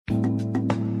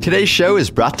Today's show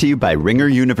is brought to you by Ringer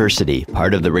University,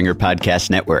 part of the Ringer Podcast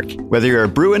Network. Whether you're a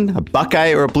Bruin, a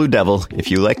Buckeye, or a Blue Devil,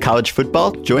 if you like college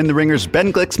football, join the Ringers'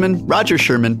 Ben Glicksman, Roger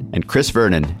Sherman, and Chris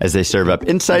Vernon as they serve up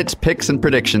insights, picks, and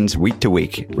predictions week to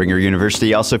week. Ringer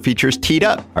University also features Teed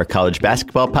Up, our college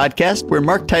basketball podcast, where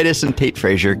Mark Titus and Tate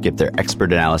Frazier give their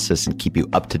expert analysis and keep you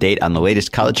up to date on the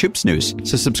latest college hoops news.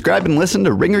 So subscribe and listen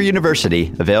to Ringer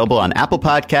University, available on Apple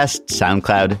Podcasts,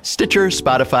 SoundCloud, Stitcher,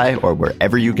 Spotify, or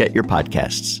wherever you get your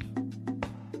podcasts.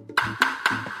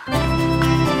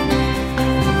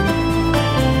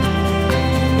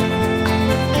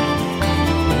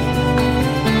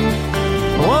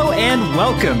 Hello and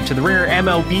welcome to the Ringer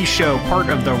MLB Show, part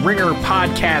of the Ringer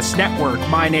Podcast Network.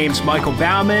 My name's Michael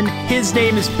Baumann. His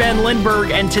name is Ben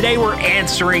Lindbergh, and today we're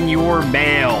answering your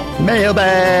mail.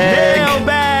 Mailbag!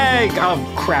 Mailbag!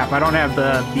 Oh, crap. I don't have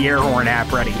the air horn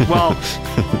app ready. Well,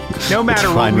 no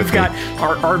matter what, we've got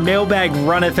our mailbag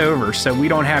runneth over, so we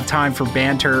don't have time for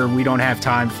banter. We don't have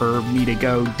time for me to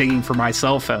go digging for my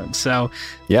cell phone. So,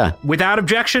 yeah, without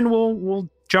objection, we'll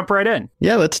jump right in.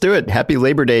 Yeah, let's do it. Happy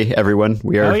Labor Day, everyone.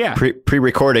 We are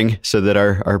pre-recording so that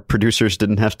our producers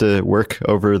didn't have to work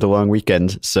over the long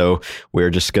weekend. So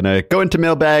we're just going to go into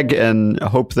mailbag and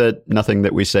hope that nothing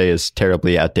that we say is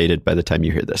terribly outdated by the time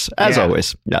you hear this. As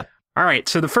always. Yeah. All right,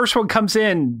 so the first one comes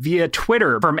in via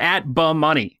Twitter from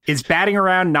 @BumMoney. Is batting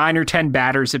around 9 or 10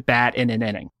 batters at bat in an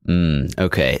inning?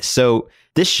 Okay, so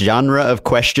this genre of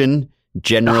question,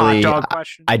 generally,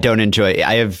 I don't enjoy.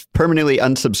 I have permanently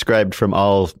unsubscribed from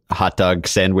all hot dog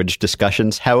sandwich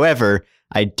discussions. However,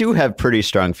 I do have pretty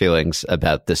strong feelings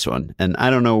about this one, and I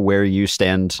don't know where you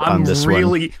stand on this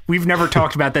one. We've never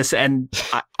talked about this, and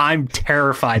I'm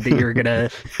terrified that you're gonna.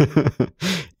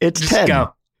 It's just 10.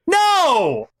 Go.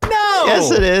 No.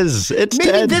 Yes, it is. It's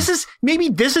maybe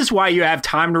this is why you have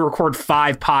time to record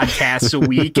 5 podcasts a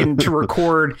week and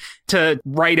to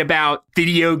write about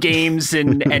video games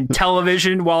and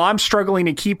television while I'm struggling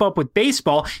to keep up with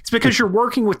baseball. It's because you're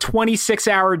working with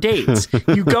 26-hour days.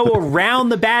 You go around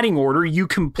the batting order. You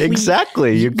complete.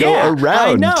 Exactly. You go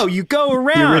around. I know. You go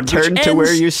around. You return to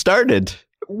where you started.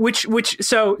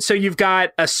 So you've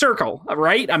got a circle,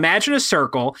 right? Imagine a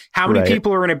circle. How many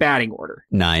people are in a batting order?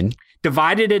 9.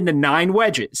 Divided into 9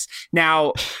 wedges.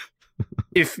 Now,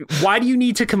 why do you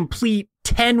need to complete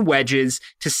 10 wedges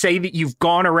to say that you've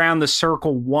gone around the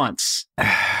circle once?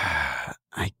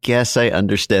 I guess I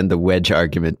understand the wedge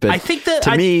argument, but I think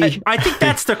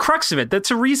that's the crux of it. That's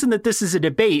a reason that this is a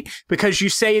debate, because you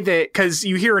say that because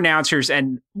you hear announcers,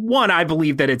 and one, I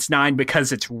believe that it's 9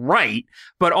 because it's right,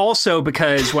 but also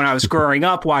because when I was growing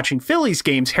up watching Phillies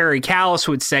games, Harry Kalas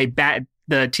would say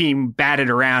the team batted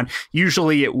around.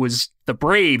 Usually it was the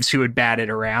Braves who had batted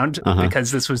around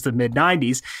because this was the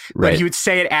mid-90s. But he would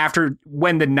say it after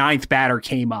when the 9th batter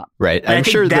came up. Right. I'm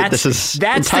sure that this is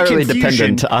entirely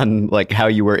dependent on like how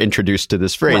you were introduced to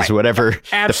this phrase, whatever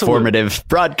the formative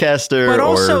broadcaster but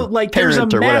also, or like, there's a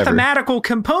mathematical whatever.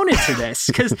 Component to this.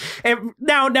 Because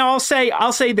now I'll say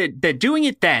that doing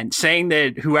it then, saying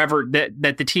that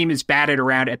that the team is batted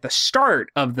around at the start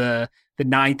of the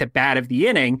 9th at bat of the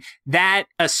inning, that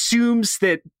assumes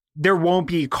that there won't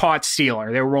be caught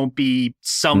stealer. There won't be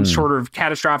some sort of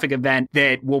catastrophic event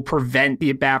that will prevent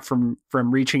the at bat from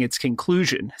reaching its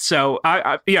conclusion. So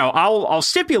I'll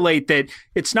stipulate that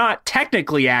it's not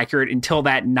technically accurate until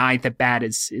that 9th at bat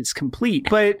is complete.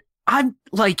 But I'm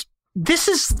like, this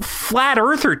is flat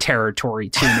earther territory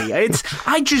to me.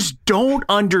 I just don't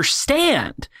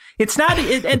understand. It's not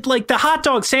like the hot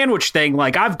dog sandwich thing.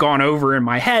 Like, I've gone over in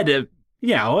my head.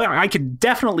 I could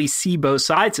definitely see both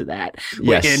sides of that.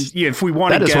 Yes. And if we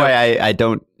want to That is why I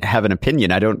don't have an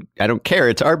opinion. I don't care.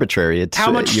 It's arbitrary. It's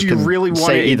how much do you really want to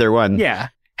say either one? Yeah.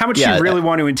 How much do you really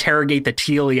want to interrogate the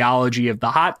teleology of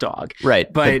the hot dog?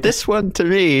 Right. But this one, to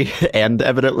me, and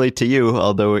evidently to you,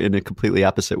 although in a completely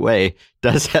opposite way,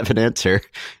 does have an answer.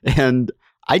 And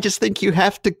I just think you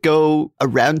have to go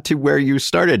around to where you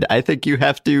started. I think you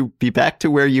have to be back to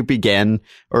where you began,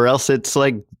 or else it's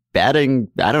like batting,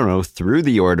 I don't know, through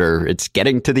the order. It's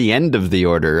getting to the end of the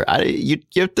order. You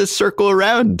have to circle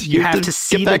around. You have to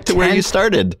see get back to where you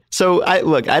started. So I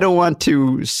don't want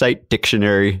to cite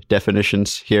dictionary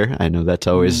definitions here. I know that's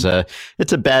always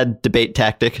it's a bad debate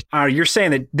tactic. You're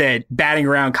saying that batting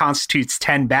around constitutes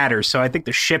 10 batters. So I think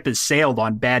the ship has sailed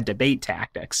on bad debate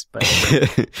tactics. But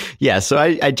yeah. So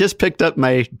I just picked up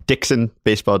my Dixon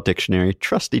baseball dictionary,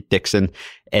 trusty Dixon.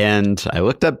 And I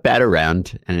looked up bat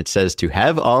around, and it says to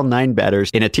have all 9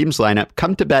 batters in a team's lineup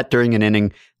come to bat during an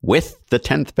inning with the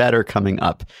 10th batter coming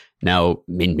up. Now, I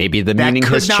mean, maybe the meaning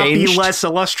has changed. That could not be less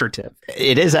illustrative.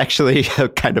 It is actually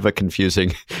kind of a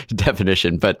confusing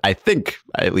definition, but I think,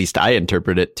 at least I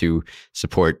interpret it to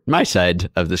support my side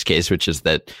of this case, which is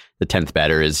that the 10th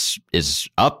batter is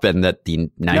up and that the 9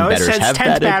 batters have batted. No, it says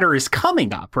 10th batter is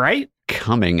coming up, right?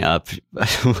 Coming up.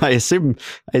 I assume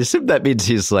that means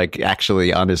he's like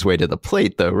actually on his way to the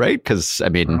plate, though, right? Because I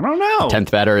mean, I don't know.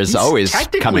 10th batter is always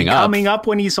coming up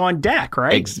when he's on deck,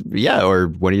 right? Yeah, or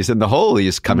when he's in the hole,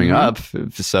 he's coming up.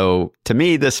 So to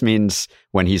me, this means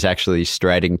when he's actually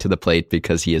striding to the plate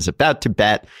because he is about to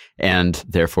bat, and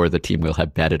therefore the team will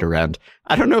have batted around.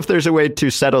 I don't know if there's a way to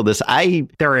settle this.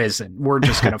 There isn't. We're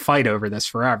just going to fight over this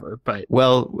forever. But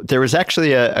well, there was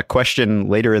actually a question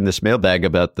later in this mailbag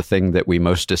about the thing that we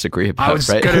most disagree about. I was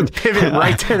going to pivot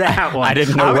right to that one. I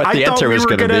didn't know what the answer was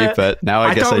going to be, but now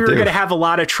I guess I do. I thought we were going to have a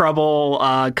lot of trouble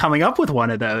coming up with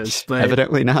one of those. But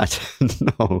evidently not.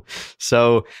 No.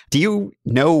 So do you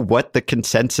know what the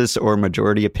consensus or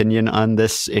majority opinion on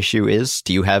this issue is?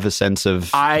 Do you have a sense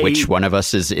of which one of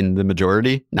us is in the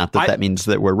majority? Not that that means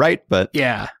that we're right, but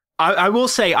yeah. I will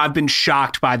say I've been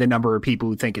shocked by the number of people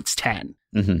who think it's 10.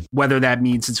 Mm-hmm. Whether that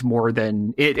means it's more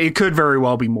than it could very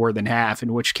well be more than half,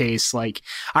 in which case, like,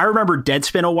 I remember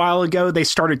Deadspin a while ago, they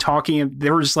started talking.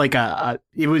 There was like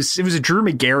it was a Drew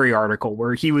McGarry article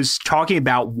where he was talking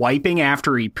about wiping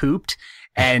after he pooped.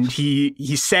 And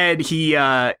he said he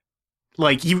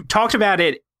talked about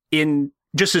it in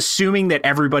just assuming that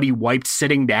everybody wiped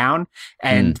sitting down,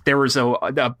 and there was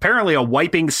apparently a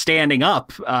wiping standing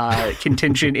up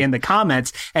contingent in the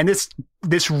comments, and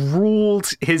this ruled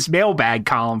his mailbag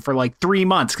column for like 3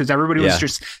 months because everybody was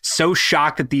just so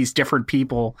shocked that these different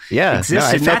people existed. No,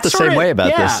 I felt the same way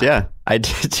about this. Yeah, I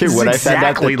did too. When I found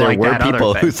out that there were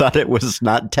people who thought it was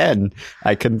not 10,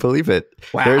 I couldn't believe it.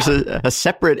 Wow. There's a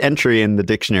separate entry in the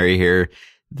dictionary here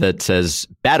that says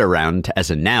bat around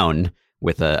as a noun,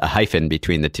 with a hyphen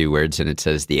between the two words, and it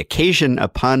says the occasion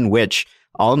upon which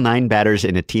all 9 batters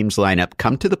in a team's lineup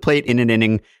come to the plate in an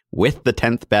inning with the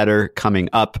 10th batter coming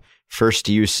up. First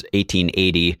use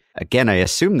 1880. Again, I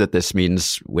assume that this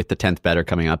means with the 10th batter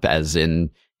coming up, as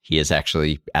in he is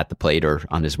actually at the plate or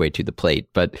on his way to the plate.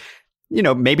 But, you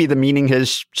know, maybe the meaning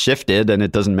has shifted and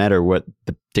it doesn't matter what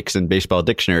the Dixon Baseball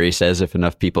Dictionary says if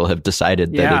enough people have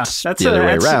decided that it's the other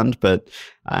way around. But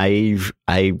I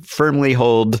firmly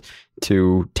hold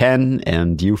to 10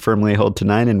 and you firmly hold to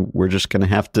 9, and we're just going to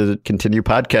have to continue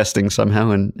podcasting somehow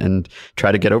and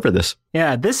try to get over this.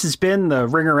 Yeah, this has been the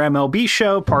Ringer MLB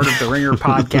show, part of the Ringer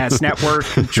Podcast Network.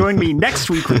 Join me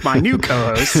next week with my new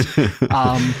co-host.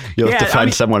 You'll have to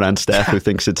find someone on staff who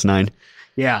thinks it's 9.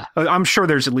 Yeah, I'm sure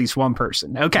there's at least one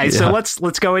person. Okay, so let's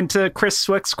go into Chris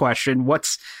Swick's question.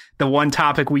 What's the one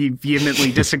topic we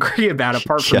vehemently disagree about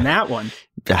apart from that one?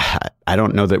 I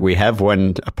don't know that we have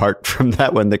one apart from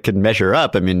that one that can measure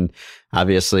up. I mean,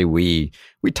 obviously we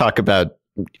talk about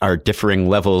our differing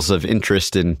levels of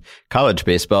interest in college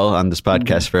baseball on this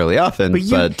podcast fairly often.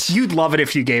 But you'd love it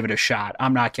if you gave it a shot.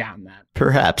 I'm not counting that.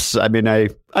 Perhaps. I mean, I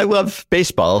love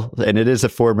baseball, and it is a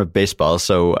form of baseball,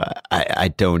 so I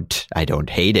don't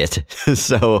hate it.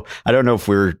 So I don't know if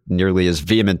we're nearly as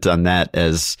vehement on that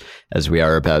as we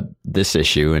are about this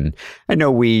issue. And I know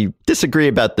we disagree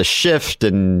about the shift,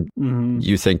 and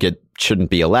you think it shouldn't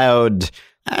be allowed.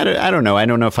 I don't know. I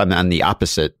don't know if I'm on the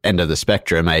opposite end of the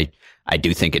spectrum. I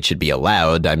do think it should be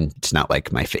allowed. It's not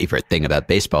like my favorite thing about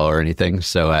baseball or anything.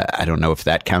 So I don't know if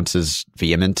that counts as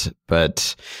vehement,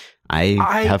 but I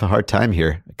have a hard time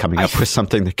here coming up with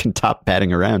something that can top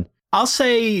batting around. I'll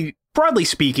say, broadly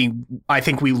speaking, I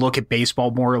think we look at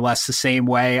baseball more or less the same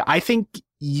way. I think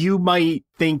you might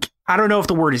think, I don't know if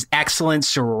the word is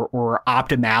excellence or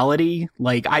optimality,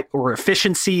 or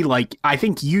efficiency. Like, I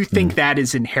think you think that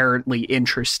is inherently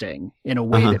interesting in a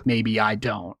way that maybe I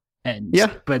don't. And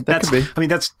but that's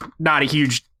not a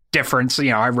huge difference.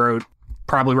 You know, I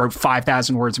probably wrote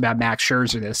 5,000 words about Max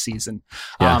Scherzer this season.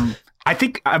 I'm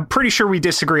pretty sure we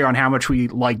disagree on how much we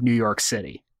like New York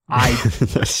City.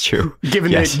 That's true.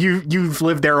 Given that you've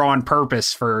lived there on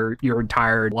purpose for your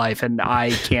entire life, and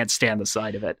I can't stand the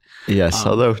sight of it. Yes,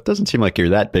 although it doesn't seem like you're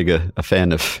that big a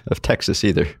fan of Texas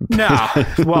either. No,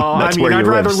 well, I mean, I'd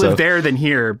rather live there than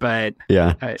here, but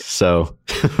yeah. So,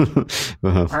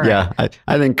 I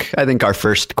think our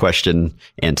first question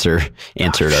answered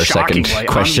our second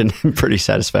question pretty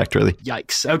satisfactorily.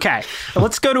 Yikes. Okay,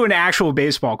 let's go to an actual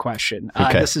baseball question.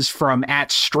 This is from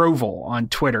 @Strovel on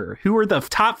Twitter. Who are the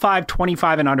top 5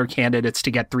 25 and under candidates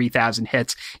to get 3,000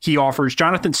 hits. He offers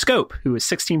Jonathan Scope, who is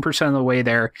 16% of the way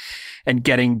there and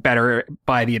getting better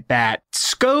by the at-bat.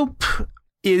 Scope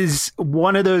is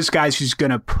one of those guys who's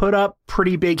going to put up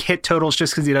pretty big hit totals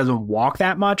just because he doesn't walk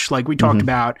that much. Like we talked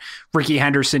about Ricky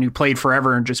Henderson, who played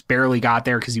forever and just barely got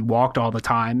there because he walked all the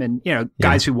time. And,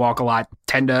 guys who walk a lot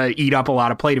tend to eat up a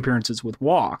lot of plate appearances with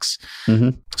walks.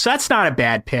 So that's not a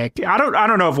bad pick. I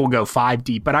don't know if we'll go 5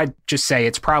 deep, but I'd just say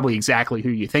it's probably exactly who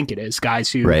you think it is. Guys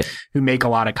who make a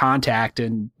lot of contact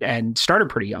and started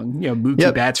pretty young.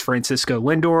 Mookie Betts, Francisco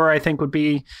Lindor, I think would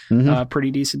be a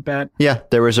pretty decent bet. Yeah,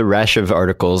 there was a rash of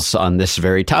articles on this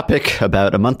very topic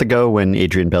about a month ago when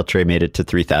Adrian Beltre made it to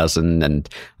 3,000, and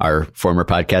our former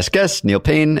podcast guest, Neil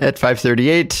Payne at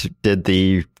 538, did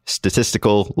the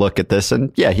statistical look at this.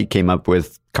 And he came up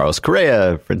with Carlos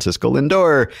Correa, Francisco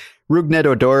Lindor. Rougned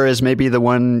Odor is maybe the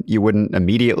one you wouldn't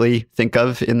immediately think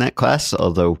of in that class,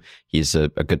 although he's a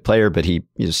good player, but he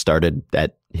started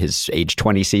at his age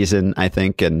 20 season, I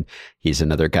think, and he's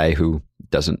another guy who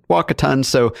doesn't walk a ton.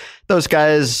 So those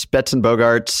guys, Betts and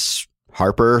Bogarts,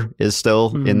 Harper is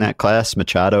still in that class.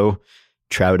 Machado,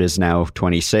 Trout is now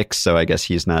 26, so I guess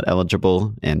he's not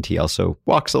eligible, and he also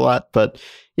walks a lot. But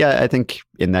I think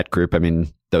in that group, I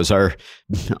mean, those are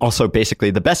also basically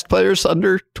the best players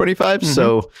under 25.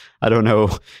 So I don't know.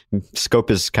 Scope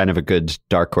is kind of a good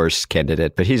dark horse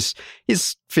candidate, but he's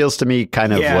feels to me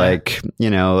kind of like,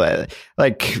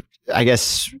 I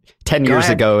guess 10 years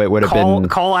ago, it would have been...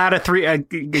 Call out a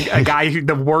guy,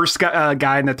 the worst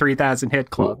guy in the 3,000 hit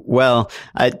club. Well,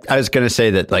 I was going to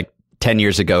say that 10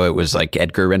 years ago, it was like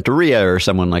Edgar Renteria or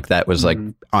someone like that was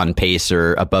on pace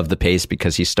or above the pace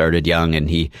because he started young and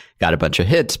he got a bunch of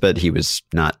hits, but he was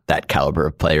not that caliber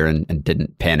of player and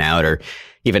didn't pan out. Or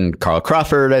even Carl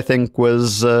Crawford, I think,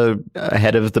 was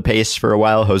ahead of the pace for a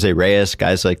while. Jose Reyes,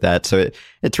 guys like that. So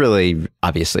it's really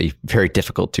obviously very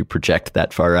difficult to project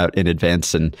that far out in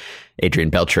advance. And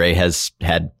Adrian Beltre has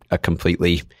had a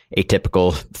completely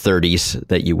atypical 30s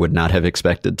that you would not have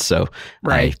expected. So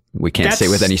we can't say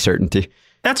with any certainty.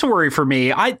 That's a worry for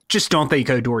me. I just don't think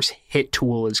Odor's hit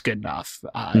tool is good enough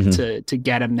to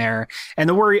get him there. And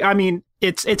the worry, I mean,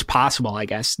 it's possible, I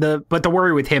guess. But the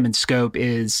worry with him and Scope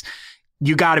is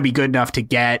you got to be good enough to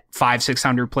get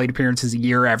 500-600 plate appearances a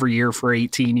year every year for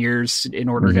 18 years in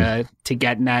order to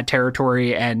get in that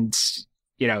territory. And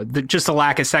just a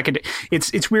lack of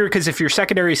it's weird because if your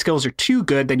secondary skills are too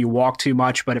good, then you walk too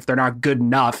much. But if they're not good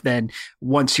enough, then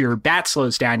once your bat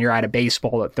slows down, you're out of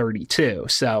baseball at 32.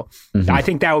 So I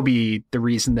think that would be the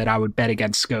reason that I would bet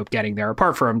against Scope getting there.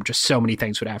 Apart from just so many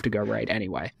things would have to go right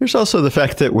anyway. There's also the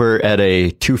fact that we're at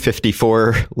a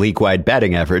 254 league-wide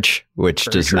batting average, which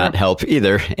does not help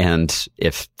either. And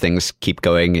if things keep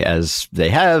going as they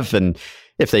have, and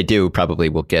if they do, probably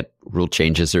we'll get rule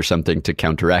changes or something to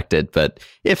counteract it. But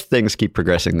if things keep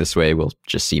progressing this way, we'll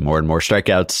just see more and more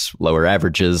strikeouts, lower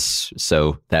averages.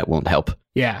 So that won't help.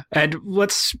 Yeah. And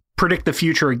let's predict the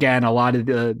future again. A lot of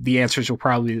the answers will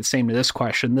probably be the same to this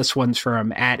question. This one's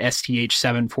from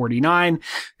 @STH749.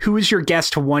 Who is your guess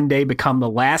to one day become the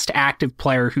last active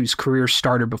player whose career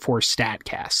started before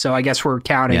StatCast? So I guess we're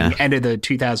counting end of the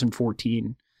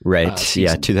 2014 Right.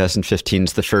 2015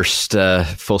 is the first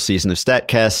full season of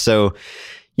StatCast. So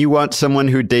you want someone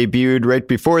who debuted right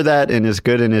before that and is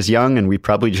good and is young. And we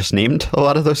probably just named a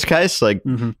lot of those guys. Like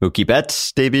Mookie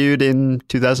Betts debuted in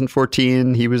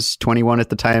 2014. He was 21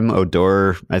 at the time.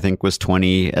 Odor, I think, was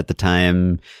 20 at the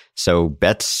time. So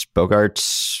Betts,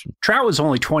 Bogarts. Trout was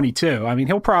only 22. I mean,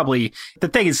 the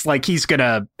thing is, he's going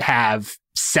to have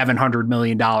 $700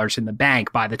 million in the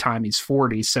bank by the time he's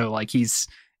 40. So he's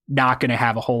not going to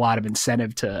have a whole lot of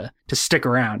incentive to stick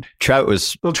around. Trout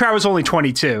was only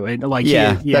 22, and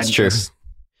that's true. Just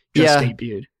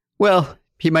debuted. Well,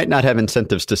 he might not have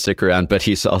incentives to stick around, but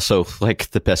he's also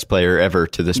the best player ever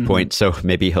to this point. So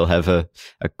maybe he'll have a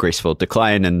graceful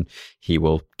decline, and he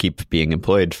will keep being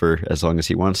employed for as long as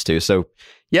he wants to. So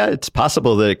yeah, it's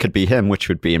possible that it could be him, which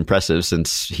would be impressive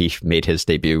since he made his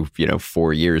debut,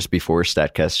 4 years before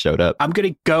StatCast showed up. I'm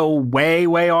going to go way,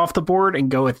 way off the board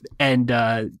and go with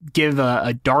give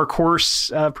a dark horse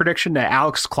prediction to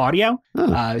Alex Claudio,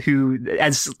 who,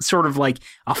 as sort of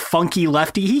a funky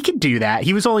lefty, he could do that.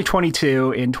 He was only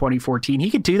 22 in 2014. He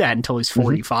could do that until he's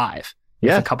 45.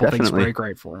 Yeah, a couple definitely. things break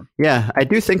right for him. Yeah, I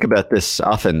do think about this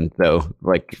often, though.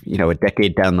 A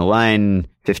decade down the line,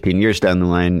 15 years down the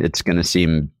line, it's going to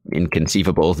seem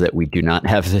inconceivable that we do not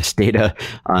have this data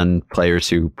on players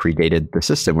who predated the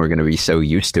system. We're going to be so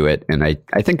used to it. And I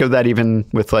think of that even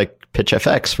with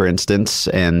PitchFX, for instance.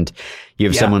 And you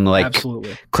have someone like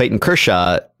absolutely. Clayton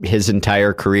Kershaw, his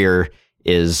entire career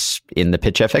is in the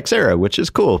Pitch FX era, which is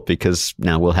cool because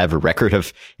now we'll have a record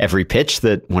of every pitch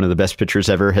that one of the best pitchers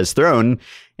ever has thrown.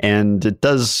 And it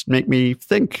does make me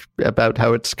think about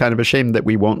how it's kind of a shame that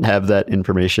we won't have that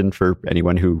information for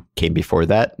anyone who came before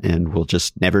that. And we'll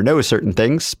just never know certain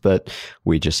things, but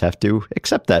we just have to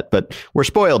accept that. But we're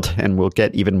spoiled, and we'll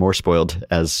get even more spoiled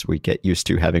as we get used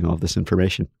to having all this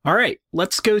information. All right,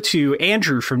 let's go to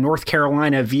Andrew from North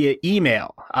Carolina via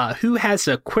email. Who has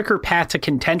a quicker path to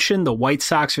contention, the White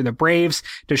Sox or the Braves?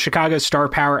 Does Chicago's star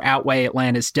power outweigh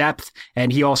Atlanta's depth?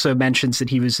 And he also mentions that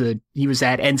he was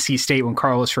at NC State when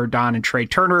Carlos Rodon and Trey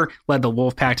Turner led the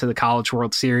Wolfpack to the College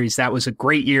World Series. That was a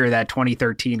great year, that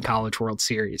 2013 College World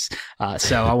Series.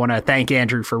 So I want to thank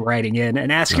Andrew for writing in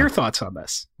and ask your thoughts on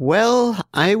this. Well,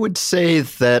 I would say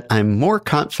that I'm more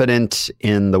confident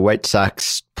in the White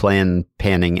Sox plan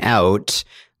panning out,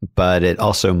 but it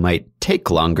also might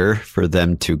take longer for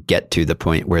them to get to the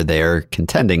point where they're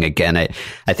contending again.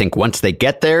 I think once they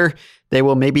get there, they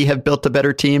will maybe have built a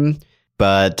better team,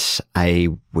 but I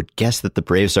would guess that the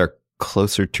Braves are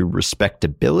closer to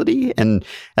respectability. And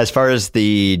as far as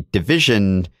the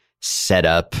division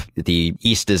setup, the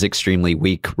East is extremely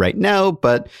weak right now,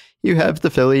 but you have the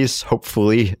Phillies,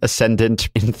 hopefully ascendant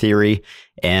in theory,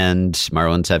 and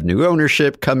Marlins have new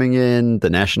ownership coming in. The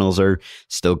Nationals are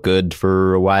still good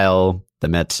for a while. The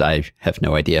Mets, I have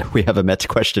no idea. We have a Mets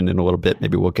question in a little bit,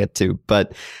 maybe we'll get to.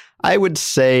 But I would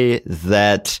say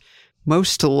that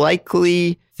most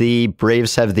likely the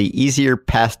Braves have the easier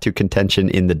path to contention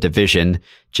in the division,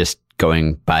 just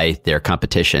going by their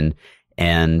competition,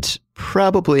 and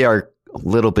probably are a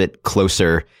little bit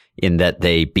closer in that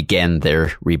they began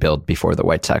their rebuild before the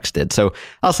White Sox did. So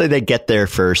I'll say they get there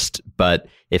first, but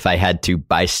if I had to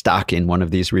buy stock in one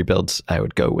of these rebuilds, I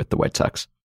would go with the White Sox.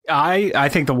 I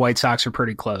think the White Sox are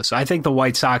pretty close. I think the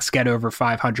White Sox get over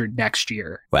 500 next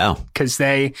year. Wow. Because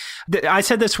I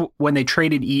said this when they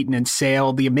traded Eaton and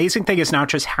Sale. The amazing thing is not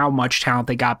just how much talent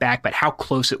they got back, but how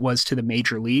close it was to the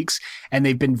major leagues. And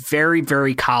they've been very,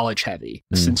 very college heavy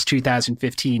since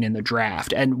 2015 in the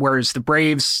draft. And whereas the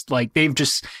Braves, like they've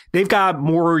got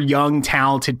more young,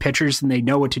 talented pitchers than they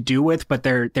know what to do with, but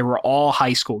they were all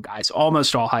high school guys,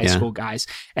 almost all high school guys.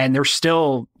 And they're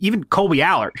still, even Colby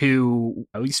Allard, who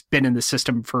he's been in the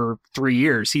system for 3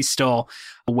 years. He's still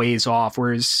a ways off.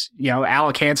 Whereas,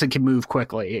 Alec Hansen can move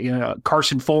quickly.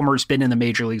 Carson Fulmer's been in the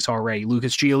major leagues already.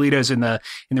 Lucas Giolito's in the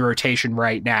rotation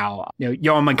right now.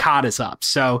 Yohan Moncada's up.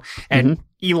 So, and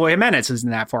Eloy Jimenez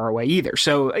isn't that far away either.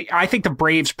 So I think the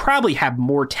Braves probably have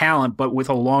more talent, but with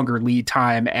a longer lead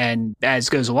time. And as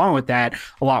goes along with that,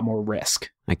 a lot more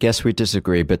risk. I guess we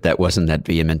disagree, but that wasn't that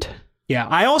vehement. Yeah,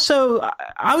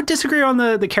 I would disagree on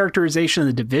the characterization of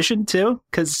the division too,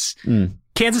 because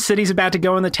Kansas City's about to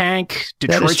go in the tank,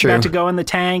 Detroit's about to go in the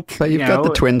tank. But you've got the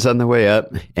Twins on the way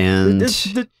up, and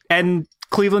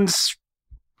Cleveland's,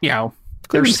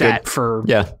 they're set for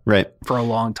a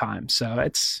long time. So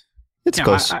it's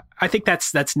close. I think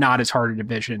that's not as hard a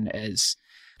division as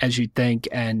you'd think,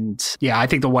 and I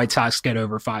think the White Sox get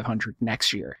over 500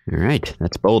 next year. All right,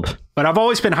 that's bold. But I've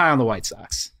always been high on the White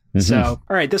Sox. So,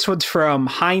 all right, this one's from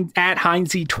at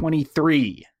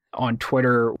Heinze23 on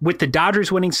Twitter. With the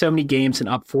Dodgers winning so many games and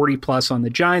up 40 plus on the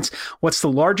Giants, what's the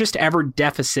largest ever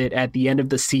deficit at the end of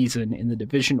the season in the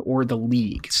division or the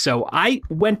league? So I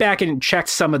went back and checked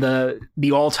some of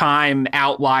the all-time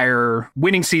outlier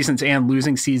winning seasons and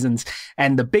losing seasons.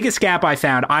 And the biggest gap I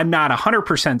found, I'm not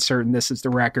 100% certain this is the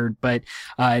record, but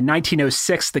in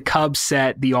 1906, the Cubs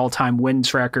set the all-time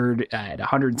wins record at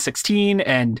 116.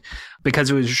 And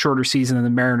because it was a shorter season than the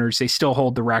Mariners, they still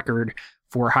hold the record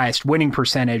for highest winning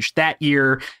percentage. That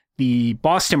year, the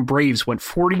Boston Braves went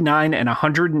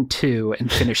 49-102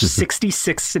 and finished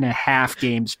 66 and a half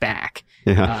games back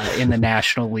in the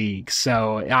National League.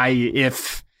 So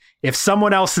if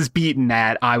someone else is beaten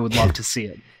that, I would love to see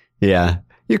it. Yeah.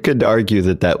 You could argue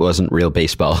that wasn't real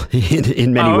baseball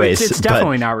in many ways. It's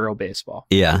definitely not real baseball.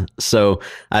 Yeah. So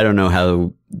I don't know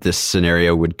how this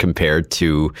scenario would compare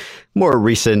to more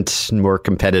recent, more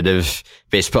competitive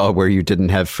baseball where you didn't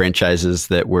have franchises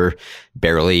that were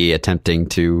barely attempting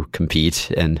to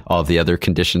compete and all the other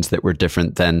conditions that were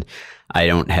different. Then I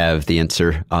don't have the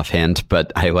answer offhand,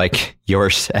 but I like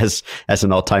yours as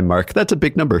an all-time mark. That's a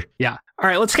big number. Yeah. All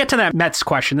right, let's get to that Mets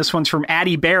question. This one's from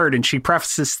Addie Baird, and she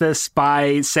prefaces this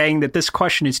by saying that this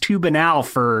question is too banal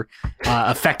for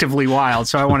Effectively Wild.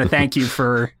 So I want to thank you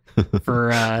for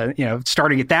for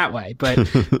starting it that way. But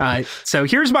so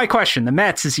here's my question. The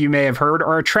Mets, as you may have heard,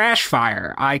 are a trash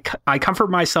fire. I comfort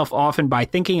myself often by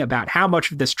thinking about how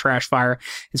much of this trash fire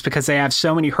is because they have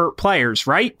so many hurt players,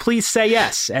 right? Please say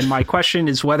yes. And my question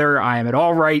is whether I am at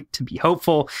all right to be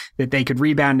hopeful that they could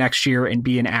rebound next year and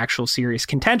be in actual serious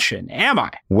contention. Am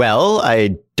I? Well,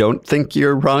 I don't think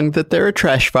you're wrong that they're a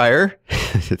trash fire.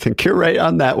 I think you're right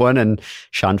on that one. And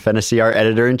Sean Fennessy, our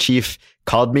editor-in-chief,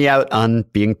 called me out on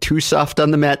being too soft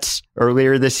on the Mets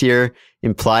earlier this year,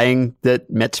 implying that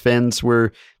Mets fans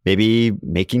were maybe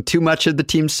making too much of the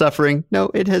team's suffering.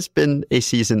 No, it has been a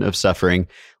season of suffering,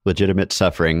 legitimate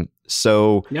suffering.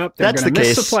 So that's the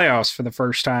case. Miss the playoffs for the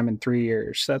first time in 3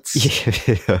 years. That's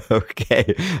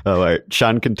okay. All right.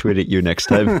 Sean can tweet at you next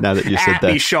time. Now that you said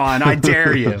that, me, Sean, I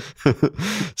dare you.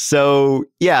 So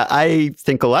yeah, I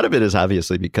think a lot of it is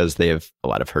obviously because they have a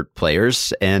lot of hurt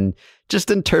players, and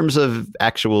just in terms of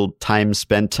actual time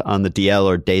spent on the DL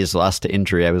or days lost to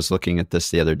injury, I was looking at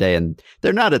this the other day, and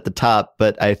they're not at the top,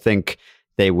 but I think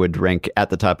they would rank at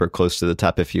the top or close to the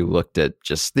top if you looked at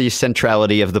just the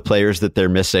centrality of the players that they're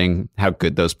missing, how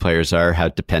good those players are, how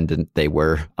dependent they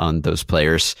were on those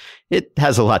players. It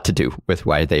has a lot to do with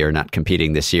why they are not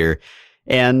competing this year.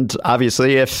 And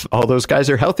obviously, if all those guys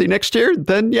are healthy next year,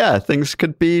 then yeah, things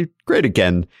could be great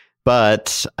again.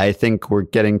 But I think we're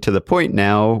getting to the point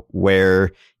now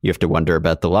where you have to wonder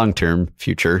about the long-term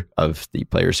future of the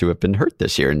players who have been hurt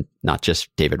this year, and not just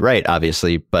David Wright,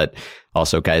 obviously, but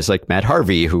also guys like Matt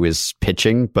Harvey, who is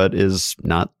pitching but is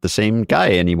not the same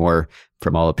guy anymore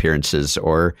from all appearances,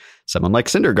 or someone like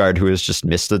Syndergaard, who has just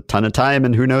missed a ton of time,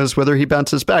 and who knows whether he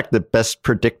bounces back. The best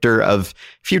predictor of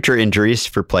future injuries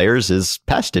for players is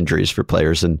past injuries for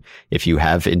players, and if you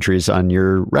have injuries on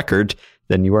your record,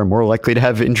 then you are more likely to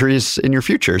have injuries in your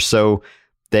future. So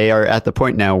they are at the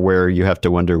point now where you have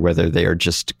to wonder whether they are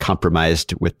just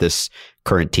compromised with this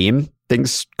current team.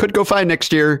 Things could go fine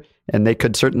next year, and they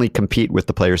could certainly compete with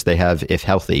the players they have if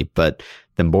healthy. But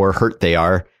the more hurt they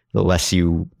are, the less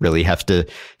you really have to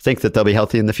think that they'll be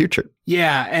healthy in the future.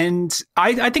 Yeah, and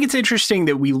I think it's interesting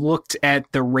that we looked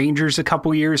at the Rangers a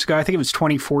couple years ago. I think it was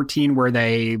 2014 where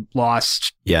they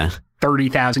lost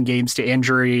 30,000 games to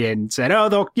injury and said, oh,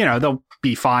 they'll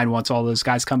be fine once all those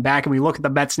guys come back. And we look at the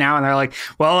Mets now and they're like,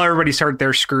 well, everybody's hurt.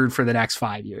 They're screwed for the next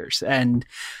 5 years. And,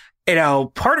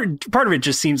 part of it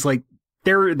just seems like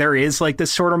there is like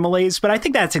this sort of malaise, but I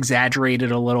think that's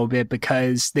exaggerated a little bit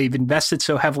because they've invested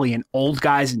so heavily in old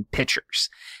guys and pitchers.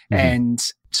 Mm-hmm.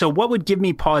 And so what would give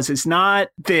me pause is not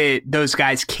that those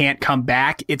guys can't come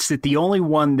back. It's that the only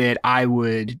one that I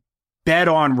would bet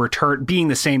on return being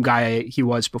the same guy he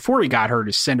was before he got hurt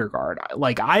is Syndergaard.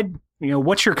 Like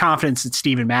what's your confidence that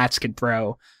Steven Matz can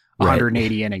throw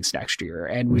 180 innings next year?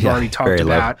 And we've already talked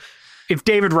about if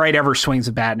David Wright ever swings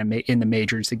a bat in the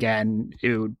majors again,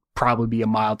 it would probably be a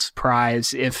mild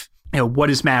surprise. If what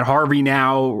is Matt Harvey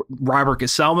now? Robert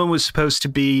Gesellman was supposed to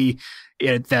be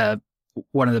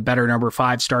one of the better number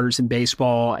 5 starters in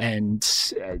baseball, and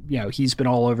he's been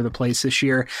all over the place this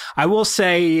year. I will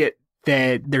say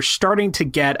that they're starting to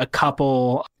get a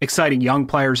couple exciting young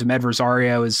players. Ahmed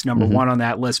Rosario is number 1 on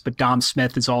that list, but Dom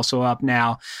Smith is also up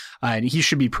now. And he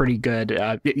should be pretty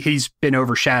good. He's been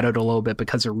overshadowed a little bit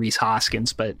because of Rhys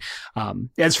Hoskins, but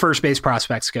as first base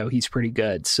prospects go, he's pretty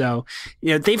good. So,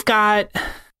 they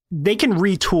can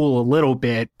retool a little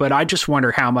bit, but I just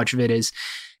wonder how much of it is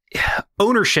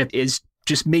ownership is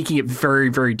just making it very,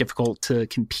 very difficult to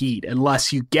compete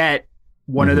unless you get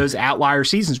one of those outlier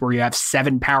seasons where you have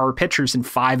 7 power pitchers and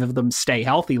 5 of them stay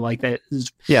healthy like that. This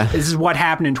is what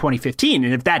happened in 2015.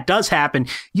 And if that does happen,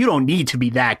 you don't need to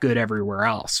be that good everywhere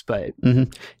else. But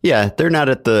they're not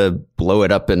at the blow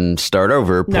it up and start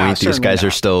over point. No, these guys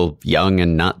are still young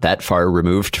and not that far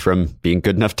removed from being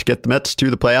good enough to get the Mets to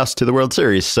the playoffs, to the World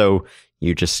Series. So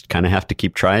you just kind of have to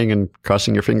keep trying and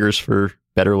crossing your fingers for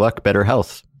better luck, better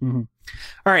health. Mm-hmm.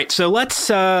 All right, so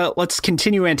let's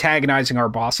continue antagonizing our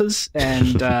bosses.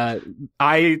 And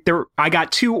I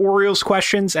got 2 Orioles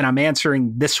questions, and I'm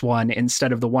answering this one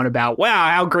instead of the one about,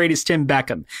 wow, how great is Tim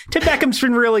Beckham? Tim Beckham's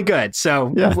been really good,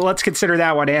 so let's consider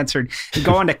that one answered. And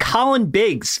go on to Colin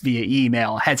Biggs via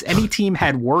email. Has any team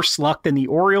had worse luck than the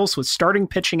Orioles with starting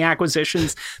pitching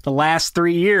acquisitions the last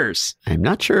 3 years? I'm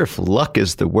not sure if luck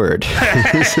is the word.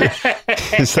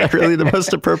 Is that really the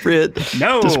most appropriate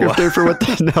descriptor for what?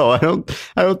 No, I don't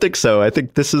don't think so. I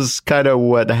think this is kind of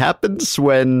what happens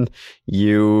when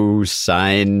you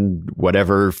sign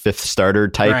whatever fifth starter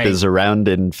type is around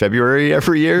in February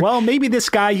every year. Well, maybe this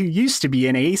guy who used to be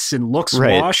an ace and looks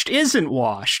washed isn't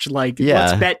washed. Like,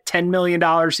 let's bet $10 million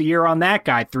a year on that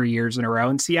guy 3 years in a row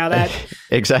and see how that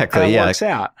works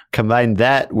out. Combine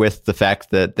that with the fact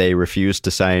that they refuse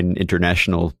to sign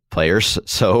international players.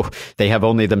 So they have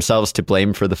only themselves to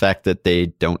blame for the fact that they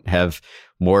don't have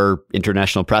more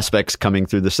international prospects coming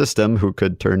through the system who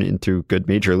could turn into good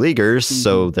major leaguers. Mm-hmm.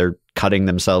 So they're cutting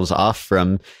themselves off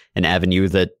from an avenue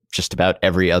that just about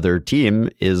every other team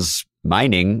is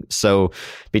mining. So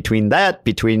between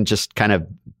just kind of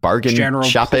bargain general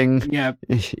shopping,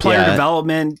 player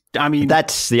development. I mean,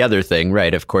 that's the other thing,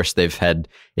 right? Of course, they've had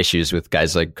issues with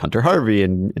guys like Hunter Harvey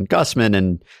and Gossman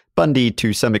and Bundy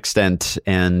to some extent,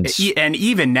 and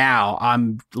even now,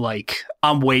 I'm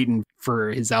waiting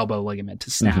for his elbow ligament to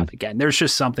snap again. There's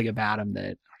just something about him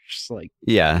that just like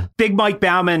Big Mike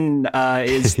Baumann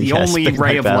is the only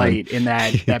ray of light in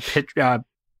that pitch,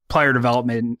 player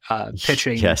development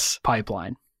pitching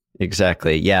pipeline.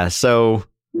 Exactly. Yeah. So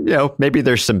maybe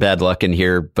there's some bad luck in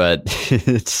here, but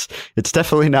it's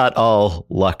definitely not all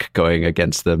luck going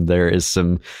against them. There is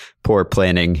some poor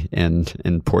planning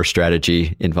and poor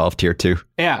strategy involved here too.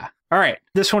 Yeah. All right.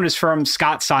 This one is from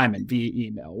Scott Simon via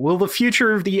email. Will the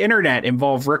future of the internet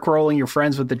involve rickrolling your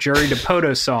friends with the Jerry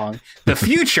DePoto song? The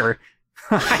future?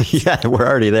 Yeah, we're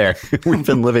already there. We've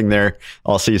been living there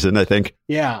all season, I think.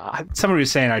 Yeah. Someone was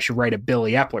saying I should write a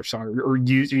Billy Epler song or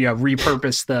use,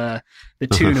 repurpose the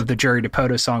tune of the Jerry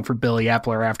DePoto song for Billy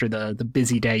Epler after the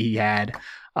busy day he had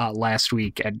last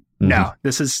week. And no,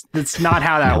 that's not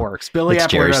how that works. Billy Epler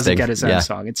Jerry's doesn't thing. Get his own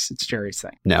song. It's Jerry's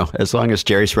thing. No, as long as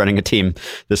Jerry's running a team,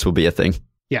 this will be a thing.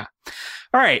 Yeah.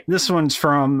 All right. This one's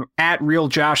from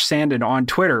 @RealJoshSandon on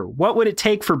Twitter. What would it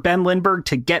take for Ben Lindbergh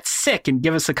to get sick and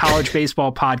give us a college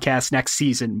baseball podcast next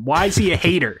season? Why is he a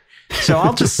hater? So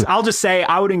I'll just say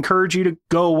I would encourage you to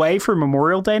go away for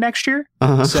Memorial Day next year.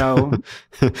 So,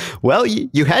 well,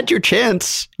 you had your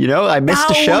chance. I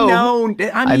missed a show. No,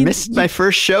 I missed my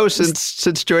first show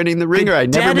since joining the Ringer. I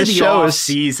never missed shows. Off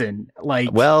season,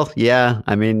 well, yeah.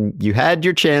 I mean, you had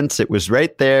your chance. It was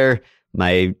right there.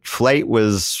 My flight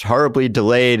was horribly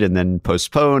delayed and then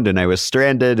postponed, and I was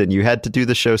stranded. And you had to do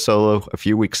the show solo a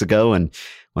few weeks ago. And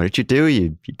what did you do?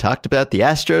 You talked about the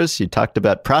Astros. You talked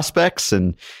about prospects,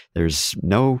 and there's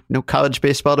no college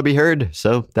baseball to be heard.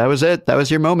 So that was it. That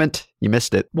was your moment. You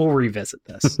missed it. We'll revisit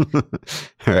this.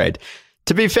 All right.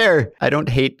 To be fair, I don't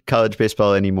hate college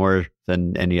baseball any more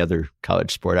than any other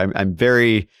college sport. I'm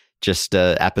very just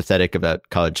apathetic about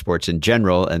college sports in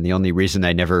general. And the only reason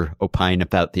I never opine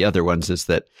about the other ones is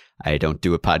that I don't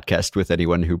do a podcast with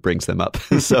anyone who brings them up.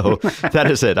 So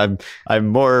that is it. I'm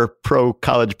more pro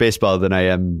college baseball than I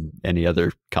am any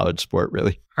other college sport,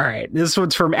 really. All right. This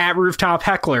one's from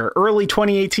 @RooftopHeckler. Early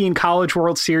 2018 College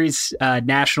World Series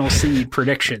National Seed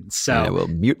predictions. So I will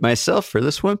mute myself for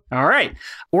this one. All right.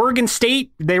 Oregon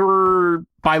State, they were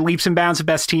by leaps and bounds the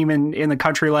best team in the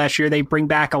country last year. They bring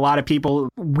back a lot of people.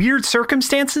 Weird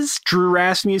circumstances. Drew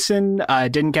Rasmussen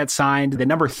didn't get signed. The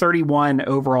number 31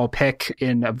 overall pick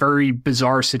in a very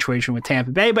bizarre situation with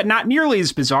Tampa Bay, but not nearly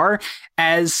as bizarre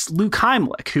as Luke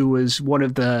Heimlich, who was one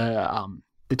of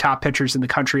the top pitchers in the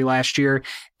country last year,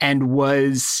 and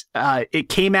was it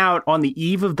came out on the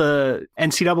eve of the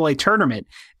NCAA tournament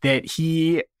that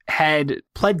he had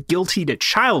pled guilty to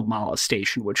child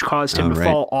molestation, which caused him to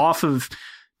fall off of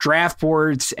draft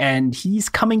boards, and he's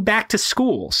coming back to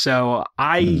school. So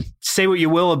I say what you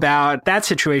will about that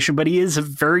situation, but he is a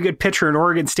very good pitcher, and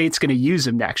Oregon State's going to use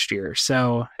him next year.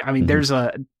 So, I mean,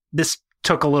 this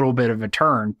took a little bit of a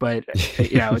turn, but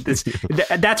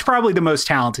that's probably the most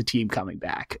talented team coming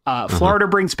back. Florida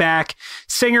brings back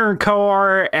Singer and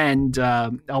Coar and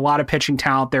a lot of pitching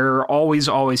talent. They're always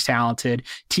talented.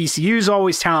 TCU's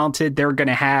always talented. They're going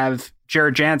to have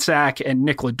Jared Janczak and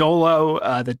Nick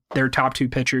Lodolo, their top two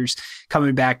pitchers,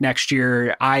 coming back next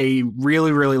year. I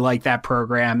really, really like that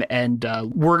program, and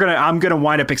I'm gonna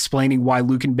wind up explaining why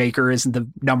Luken Baker isn't the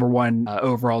number one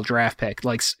overall draft pick.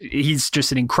 Like, he's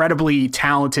just an incredibly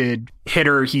talented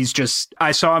hitter.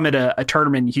 I saw him at a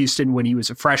tournament in Houston when he was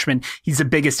a freshman. He was the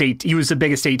biggest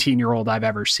 18-year-old I've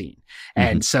ever seen,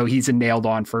 and so he's a nailed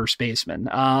on first baseman.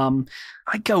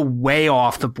 I go way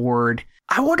off the board.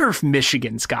 I wonder if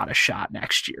Michigan's got a shot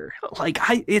next year.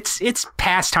 It's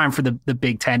past time for the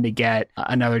Big Ten to get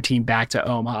another team back to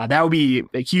Omaha. That would be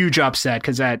a huge upset,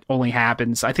 because that only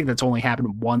happens. I think that's only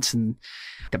happened once in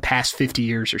the past 50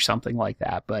 years or something like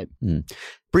that. But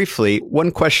briefly,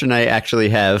 one question I actually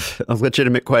have, a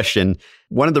legitimate question.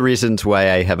 One of the reasons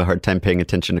why I have a hard time paying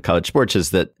attention to college sports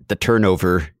is that the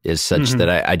turnover is such that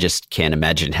I just can't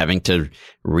imagine having to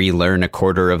relearn a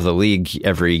quarter of the league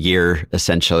every year,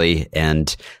 essentially,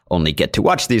 and only get to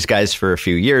watch these guys for a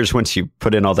few years. Once you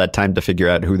put in all that time to figure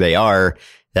out who they are,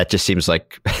 that just seems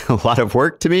like a lot of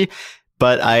work to me.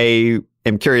 But I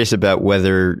am curious about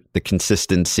whether the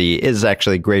consistency is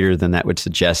actually greater than that would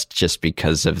suggest, just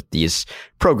because of these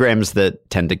programs that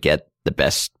tend to get the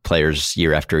best players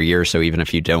year after year. So even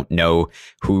if you don't know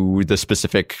who the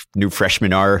specific new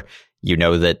freshmen are, you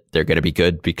know that they're going to be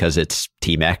good because it's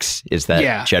Team X. Is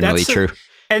that generally true?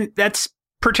 And that's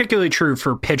particularly true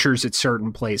for pitchers at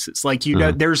certain places. Like,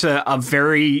 know, there's a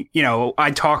very,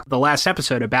 I talked the last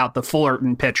episode about the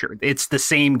Fullerton pitcher. It's the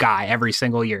same guy every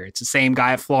single year. It's the same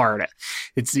guy at Florida.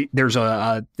 There's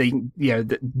the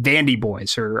Vandy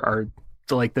boys are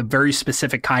like the very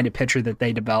specific kind of pitcher that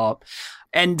they develop.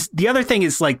 And the other thing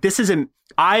is, like, this isn't,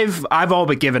 I've all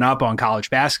but given up on college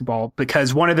basketball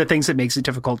because one of the things that makes it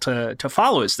difficult to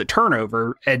follow is the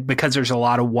turnover, and because there's a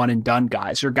lot of one and done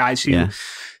guys, or guys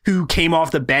who came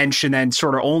off the bench and then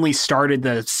sort of only started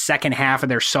the second half of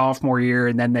their sophomore year,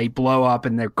 and then they blow up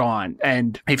and they're gone.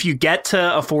 And if you get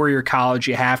to a 4-year college,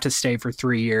 you have to stay for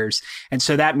 3 years. And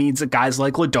so that means that guys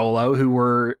like Lodolo, who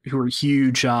were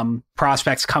huge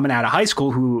prospects coming out of high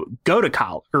school, who go to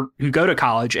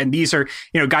college, and these are,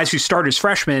 guys who start as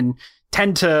freshmen,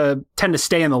 tend to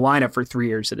stay in the lineup for 3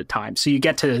 years at a time. So you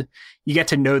get to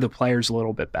know the players a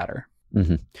little bit better.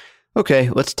 Mm-hmm. Okay,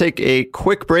 let's take a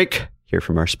quick break. Hear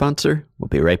from our sponsor. We'll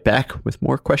be right back with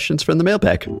more questions from the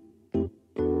mailbag.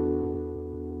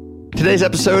 Today's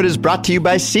episode is brought to you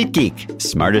by SeatGeek,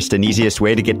 smartest and easiest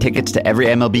way to get tickets to every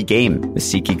MLB game. With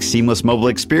SeatGeek's seamless mobile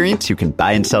experience, you can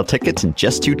buy and sell tickets in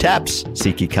just 2 taps.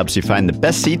 SeatGeek helps you find the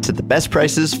best seats at the best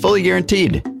prices, fully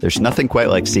guaranteed. There's nothing quite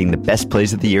like seeing the best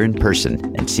plays of the year in person,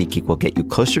 and SeatGeek will get you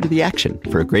closer to the action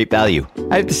for a great value.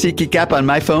 I have the SeatGeek app on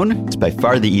my phone. It's by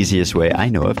far the easiest way I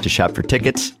know of to shop for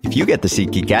tickets. If you get the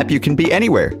SeatGeek app, you can be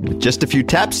anywhere. With just a few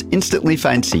taps, instantly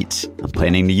find seats. I'm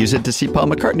planning to use it to see Paul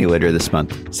McCartney later this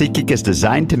month. SeatGeek is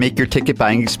designed to make your ticket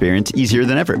buying experience easier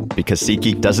than ever, because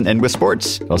SeatGeek doesn't end with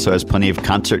sports. It also has plenty of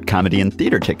concert, comedy, and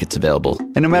theater tickets available.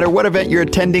 And no matter what event you're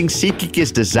attending, SeatGeek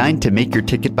is designed to make your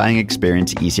ticket buying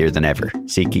experience easier than ever.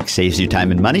 SeatGeek saves you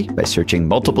time and money by searching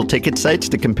multiple ticket sites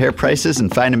to compare prices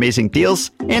and find amazing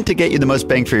deals. And to get you the most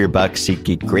bang for your buck,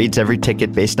 SeatGeek grades every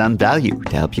ticket based on value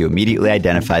to help you immediately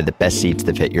identify the best seats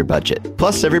that fit your budget.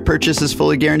 Plus, every purchase is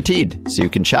fully guaranteed, so you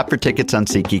can shop for tickets on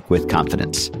SeatGeek with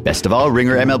confidence. Best of all,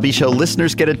 Ringer MLB Show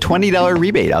listeners get a $20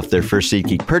 rebate off their first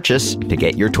SeatGeek purchase. To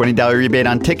get your $20 rebate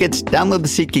on tickets, download the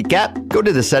SeatGeek app, go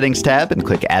to the settings tab and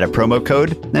click add a promo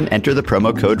code, then enter the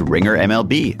promo code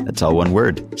RINGERMLB. That's all one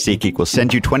word. SeatGeek will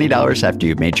send you $20 after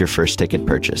you've made your first ticket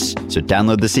purchase. So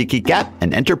download the SeatGeek app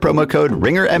and enter promo code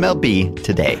RINGERMLB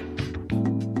today.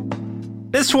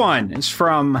 This one is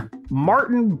from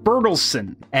Martin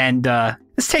Bertelsen, and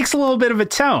this takes a little bit of a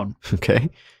tone. Okay.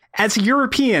 As a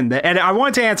European, and I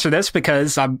want to answer this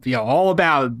because I'm all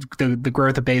about the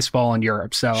growth of baseball in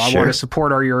Europe, so I want to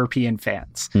support our European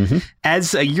fans. Mm-hmm.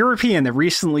 As a European that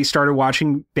recently started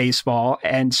watching baseball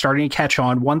and starting to catch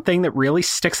on, one thing that really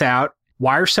sticks out: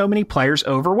 why are so many players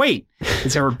overweight?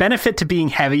 Is there a benefit to being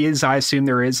heavy, as I assume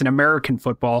there is in American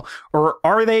football, or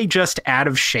are they just out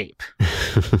of shape?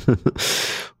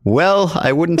 Well,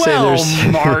 I wouldn't say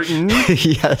there's... Martin.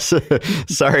 Yes.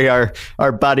 Sorry,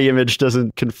 our body image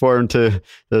doesn't conform to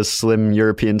those slim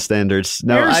European standards.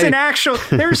 No,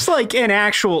 there's like an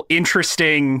actual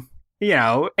interesting,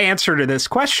 answer to this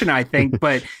question, I think,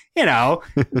 but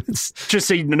it's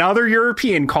just another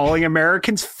European calling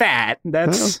Americans fat.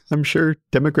 That's I'm sure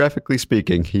demographically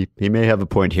speaking, he may have a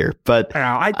point here, but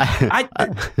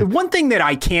one thing that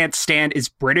I can't stand is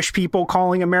British people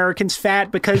calling Americans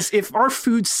fat, because if our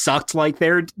food sucked like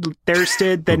theirs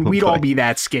did, then we'd all be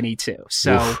that skinny too.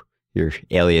 So oof, you're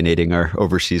alienating our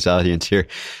overseas audience here.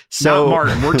 So not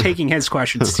Martin, we're taking his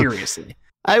question seriously.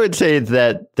 I would say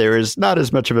that there is not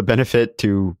as much of a benefit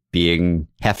to being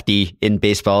hefty in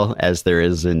baseball as there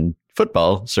is in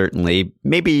football, certainly.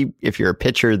 Maybe if you're a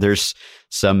pitcher, there's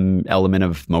some element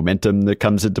of momentum that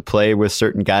comes into play with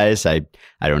certain guys. I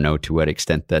don't know to what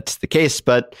extent that's the case,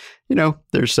 but,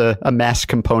 there's a mass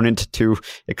component to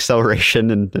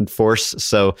acceleration and force,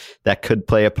 so that could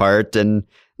play a part. And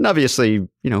obviously,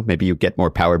 maybe you get more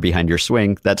power behind your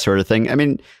swing, that sort of thing. I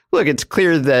mean, look, it's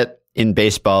clear that in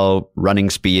baseball, running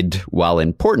speed, while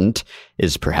important,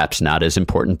 is perhaps not as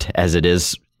important as it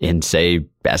is in, say,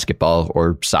 basketball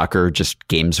or soccer, just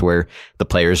games where the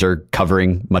players are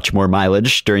covering much more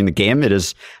mileage during the game. It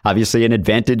is obviously an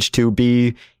advantage to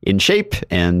be in shape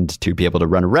and to be able to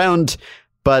run around,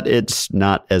 but it's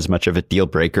not as much of a deal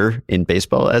breaker in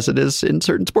baseball as it is in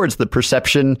certain sports. The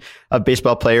perception of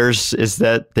baseball players is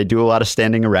that they do a lot of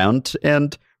standing around,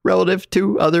 and relative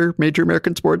to other major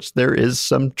American sports, there is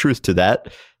some truth to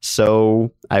that.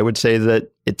 So I would say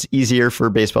that it's easier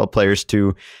for baseball players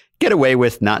to get away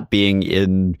with not being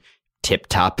in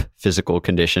tip-top physical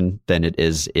condition than it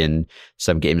is in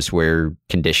some games where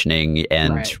conditioning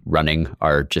and running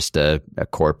are just a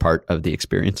core part of the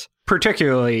experience.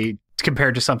 Particularly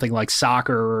compared to something like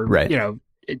soccer or,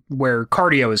 where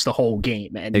cardio is the whole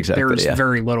game, and there's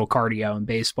very little cardio in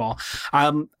baseball.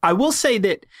 I will say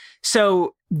that,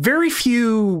 so very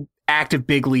few active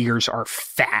big leaguers are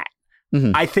fat.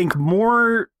 Mm-hmm. I think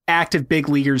more active big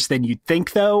leaguers than you'd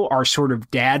think, though, are sort of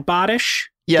dad bodish.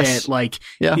 Yes.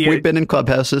 We've been in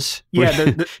clubhouses.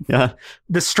 Yeah.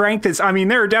 The strength is, I mean,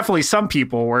 there are definitely some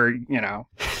people where,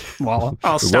 well,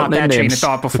 I'll stop that chain of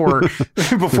thought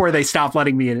before they stop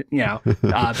letting me,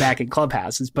 back in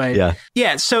clubhouses. But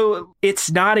so it's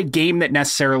not a game that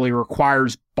necessarily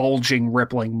requires bulging,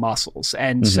 rippling muscles.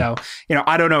 And so,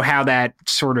 I don't know how that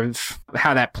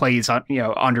plays on,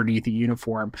 underneath the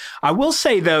uniform. I will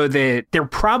say, though, that there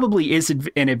probably is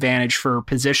an advantage for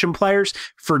position players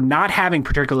for not having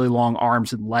particularly long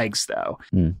arms and legs, though,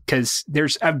 because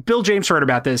there's Bill James wrote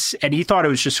about this, and he thought it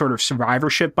was just sort of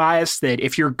survivorship bias, that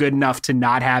if you're good enough to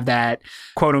not have that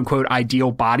quote unquote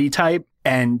ideal body type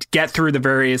and get through the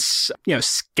various,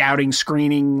 scouting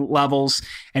screening levels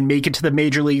and make it to the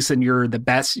major leagues, then you're the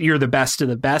best of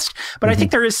the best. But I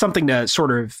think there is something to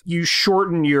sort of, you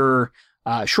shorten your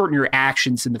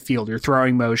actions in the field, your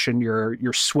throwing motion,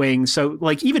 your swing. So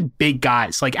like even big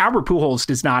guys like Albert Pujols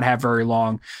does not have very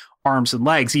long arms and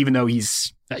legs, even though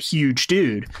he's a huge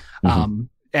dude.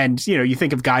 And, you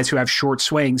think of guys who have short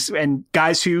swings, and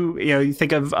guys who, you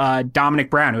think of Dominic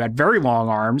Brown, who had very long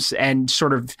arms and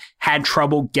sort of had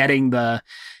trouble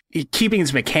keeping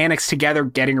his mechanics together,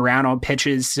 getting around on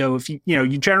pitches. So if you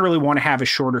generally want to have a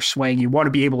shorter swing, you want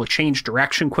to be able to change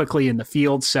direction quickly in the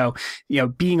field. So,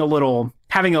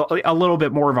 having a little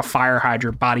bit more of a fire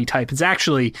hydrant body type is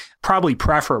actually probably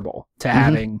preferable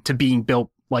to being built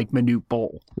like Manute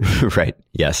Bol. Right.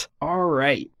 Yes. All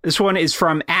right. This one is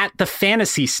from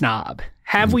 @thefantasysnob.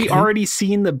 Have we already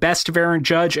seen the best of Aaron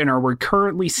Judge, and are we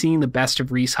currently seeing the best of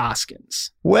Rhys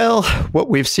Hoskins? Well, what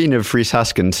we've seen of Rhys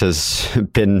Hoskins has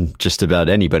been just about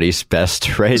anybody's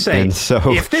best, right? And so,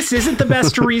 if this isn't the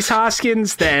best of Rhys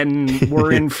Hoskins, then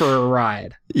we're in for a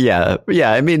ride. Yeah.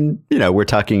 I mean, we're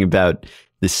talking about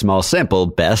the small sample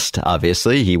best.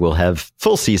 Obviously, he will have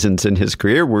full seasons in his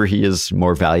career where he is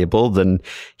more valuable than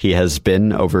he has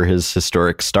been over his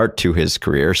historic start to his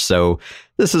career. So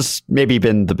this has maybe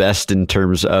been the best in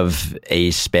terms of a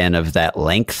span of that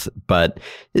length, but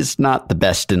is not the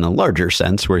best in a larger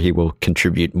sense where he will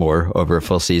contribute more over a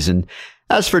full season.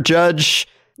 As for Judge,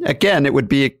 again, it would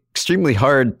be extremely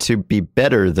hard to be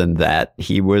better than that.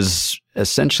 He was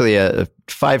essentially a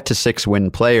 5 to 6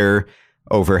 win player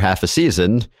over half a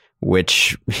season,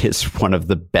 which is one of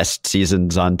the best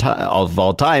seasons of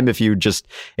all time. If you just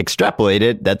extrapolate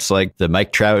it, that's like the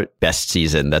Mike Trout best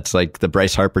season. That's like the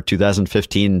Bryce Harper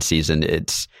 2015 season.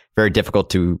 It's very difficult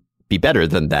to be better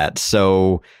than that.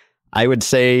 So I would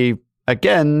say,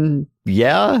 again,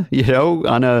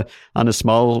 on a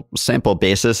small sample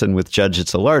basis, and with Judge,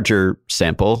 it's a larger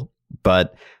sample,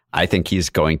 but I think he's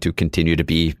going to continue to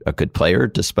be a good player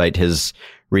despite his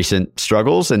recent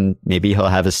struggles, and maybe he'll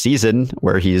have a season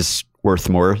where he's worth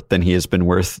more than he has been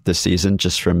worth this season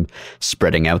just from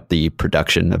spreading out the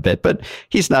production a bit. But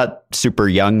he's not super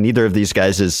young. Neither of these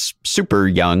guys is super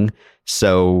young.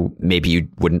 So maybe you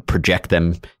wouldn't project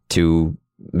them to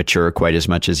mature quite as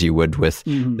much as you would with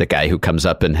the guy who comes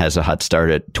up and has a hot start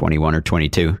at 21 or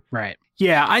 22. Right.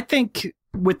 Yeah, I think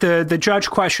with the Judge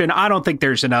question, I don't think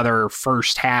there's another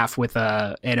first half with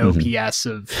an OPS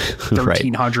of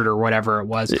 1,300 or whatever it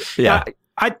was. Yeah.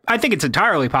 I think it's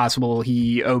entirely possible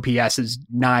he OPS is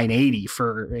 980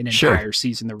 for an entire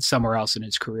season somewhere else in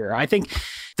his career. I think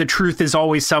the truth is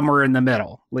always somewhere in the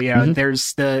middle.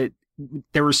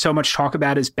 There was so much talk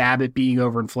about his BABIP being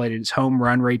overinflated, his home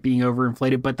run rate being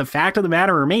overinflated, but the fact of the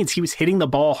matter remains he was hitting the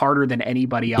ball harder than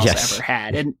anybody else ever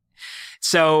had. And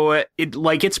so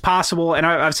it's possible, and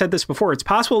I've said this before, it's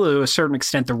possible to a certain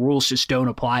extent the rules just don't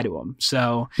apply to him.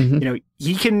 So,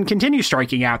 he can continue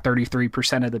striking out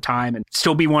 33% of the time and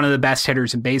still be one of the best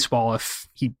hitters in baseball if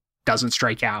he doesn't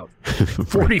strike out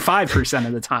 45%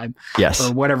 of the time. Yes.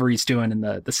 Or whatever he's doing in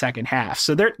the second half.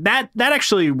 So that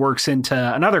actually works into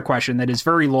another question that is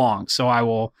very long. So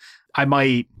I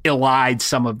might elide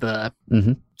some of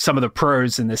the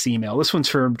pros in this email. This one's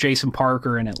from Jason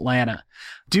Parker in Atlanta.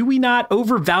 Do we not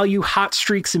overvalue hot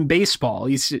streaks in baseball?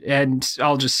 And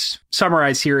I'll just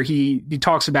summarize here. He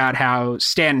talks about how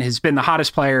Stanton has been the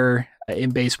hottest player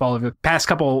in baseball over the past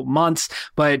couple months,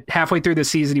 but halfway through the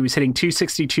season, he was hitting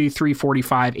 262,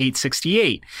 345,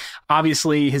 868.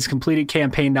 Obviously, his completed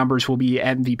campaign numbers will be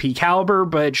MVP caliber,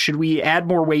 but should we add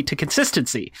more weight to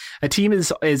consistency? A team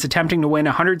is attempting to win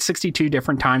 162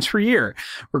 different times per year.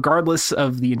 Regardless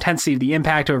of the intensity of the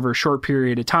impact over a short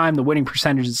period of time, the winning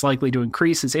percentage is likely to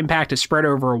increase as impact is spread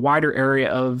over a wider area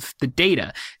of the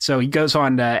data. So he goes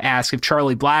on to ask if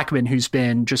Charlie Blackmon, who's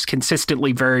been just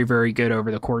consistently very, very good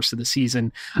over the course of the season,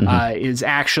 is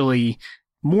actually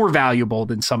more valuable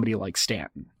than somebody like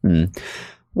Stanton.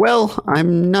 Well,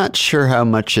 I'm not sure how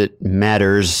much it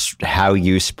matters how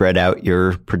you spread out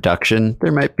your production.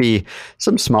 There might be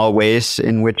some small ways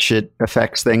in which it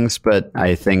affects things, but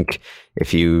I think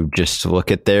if you just look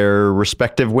at their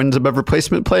respective wins above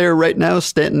replacement player right now,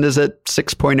 Stanton is at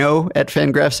 6.0 at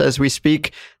Fangraphs as we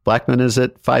speak. Blackmon is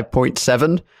at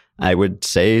 5.7. I would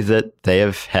say that they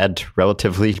have had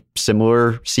relatively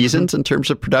similar seasons in terms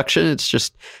of production. It's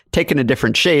just taken a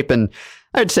different shape. And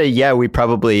I'd say, yeah, we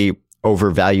probably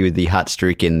overvalue the hot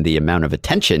streak in the amount of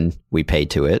attention we pay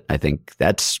to it. I think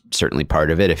that's certainly part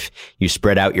of it. If you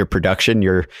spread out your production,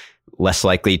 you're less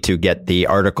likely to get the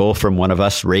article from one of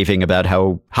us raving about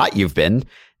how hot you've been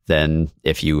than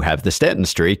if you have the Stanton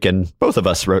streak. And both of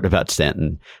us wrote about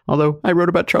Stanton, although I wrote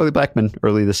about Charlie Blackmon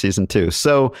early this season too.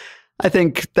 So I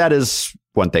think that is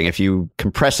one thing. If you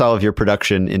compress all of your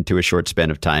production into a short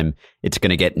span of time, it's going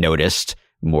to get noticed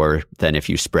more than if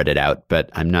you spread it out.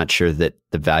 But I'm not sure that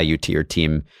the value to your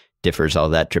team differs all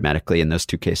that dramatically in those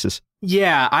two cases.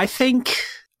 Yeah, I think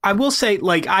I will say,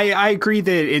 like, I agree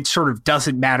that it sort of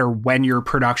doesn't matter when your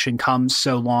production comes,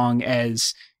 so long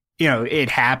as, you know, it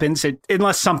happens.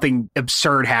 Unless something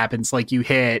absurd happens, like you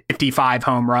hit 55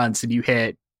 home runs and you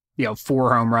hit,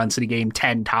 4 home runs in a game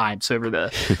 10 times over the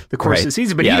course of the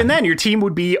season. But even then, your team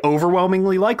would be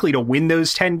overwhelmingly likely to win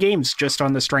those 10 games just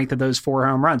on the strength of those 4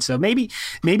 home runs. So maybe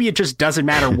it just doesn't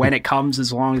matter when it comes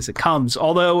as long as it comes.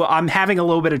 Although I'm having a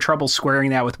little bit of trouble squaring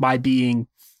that with my being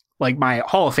like my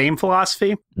Hall of Fame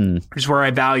philosophy, which is where I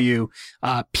value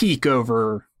peak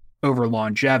over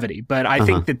longevity. But I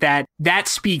think that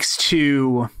speaks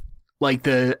to like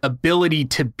the ability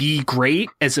to be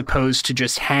great as opposed to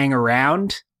just hang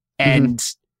around. And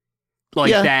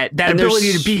that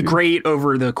ability to be great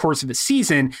over the course of a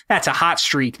season, that's a hot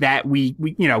streak that we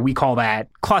call that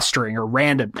clustering or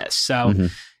randomness. So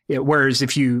whereas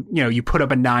if you put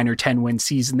up a 9 or 10 win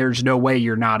season, there's no way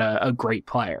you're not a great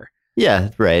player.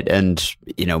 Yeah, right. And,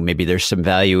 maybe there's some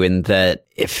value in that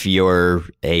if you're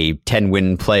a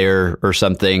 10-win player or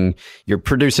something, you're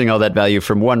producing all that value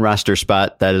from one roster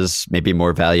spot. That is maybe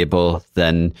more valuable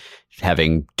than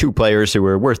having 2 players who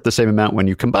are worth the same amount when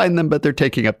you combine them, but they're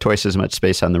taking up twice as much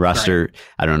space on the roster. Right.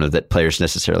 I don't know that players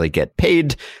necessarily get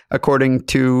paid according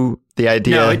to the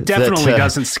idea. No, it definitely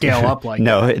doesn't scale up like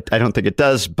that. I don't think it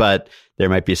does, but there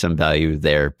might be some value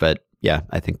there. But yeah,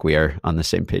 I think we are on the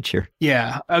same page here.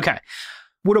 Yeah. Okay.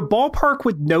 Would a ballpark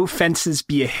with no fences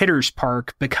be a hitter's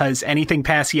park because anything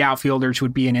past the outfielders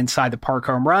would be an inside the park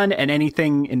home run and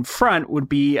anything in front would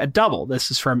be a double? This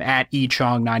is from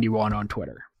 @echong91 on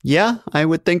Twitter. Yeah, I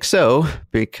would think so,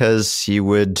 because you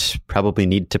would probably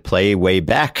need to play way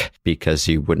back because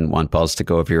you wouldn't want balls to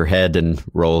go over your head and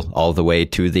roll all the way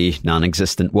to the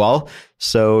non-existent wall.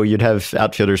 So you'd have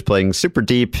outfielders playing super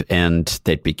deep and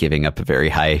they'd be giving up a very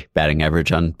high batting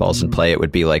average on balls in play. It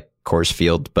would be like Coors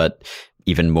Field, but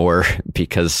even more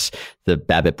because the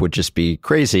BABIP would just be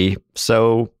crazy.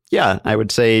 So yeah, I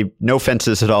would say no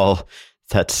fences at all.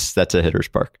 That's a hitter's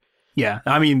park. Yeah,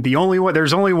 I mean,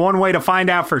 there's only one way to find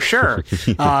out for sure.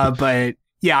 But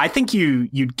yeah, I think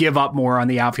you'd give up more on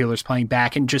the outfielders playing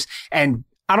back and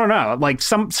I don't know, like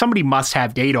somebody must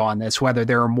have data on this, whether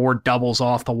there are more doubles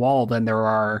off the wall than there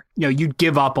are, you'd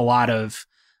give up a lot of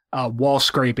wall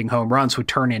scraping home runs would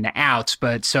turn into outs,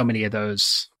 but so many of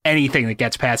those, anything that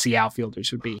gets past the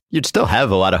outfielders would be. You'd still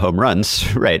have a lot of home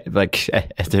runs, right? Like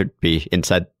there'd be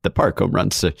inside the park home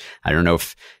runs. So I don't know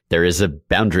if there is a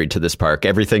boundary to this park.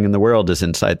 Everything in the world is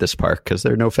inside this park because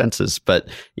there are no fences. But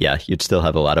yeah, you'd still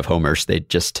have a lot of homers. They'd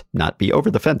just not be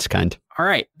over the fence kind. All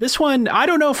right. This one, I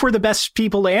don't know if we're the best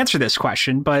people to answer this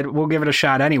question, but we'll give it a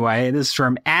shot anyway. This is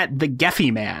from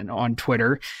 @TheGeffyMan on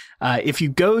Twitter. If you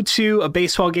go to a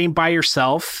baseball game by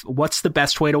yourself, what's the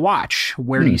best way to watch?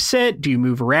 Where do you sit? Do you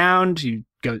move around? Do you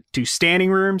go do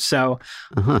standing room? So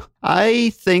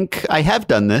I think I have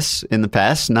done this in the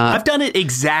past. I've done it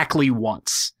exactly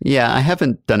once. Yeah, I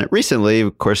haven't done it recently,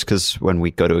 of course, because when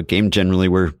we go to a game, generally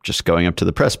we're just going up to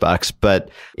the press box. But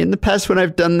in the past, when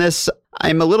I've done this,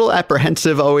 I'm a little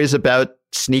apprehensive always about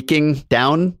sneaking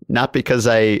down, not because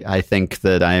I think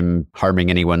that I'm harming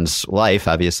anyone's life.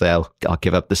 Obviously, I'll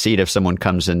give up the seat if someone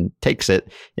comes and takes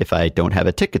it if I don't have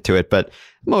a ticket to it. But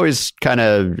I'm always kind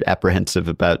of apprehensive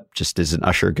about just is an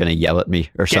usher going to yell at me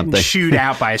or Getting something? Shooed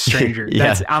out by a stranger.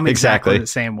 I'm exactly the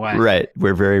same way. Right.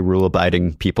 We're very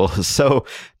rule-abiding people. So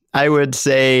I would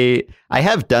say I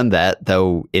have done that,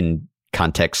 though, in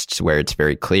contexts where it's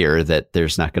very clear that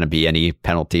there's not going to be any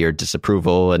penalty or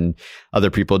disapproval and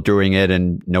other people doing it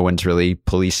and no one's really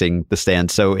policing the stand.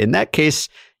 So in that case,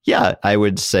 yeah, I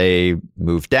would say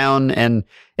move down. And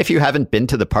if you haven't been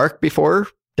to the park before,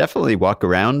 definitely walk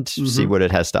around, see what it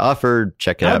has to offer,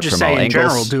 check it out from all angles. I would just say in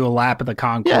general, do a lap of the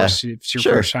concourse if it's your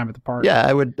first time at the park. Yeah,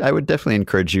 I would definitely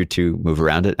encourage you to move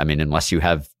around it. I mean, unless you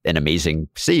have an amazing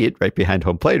seat right behind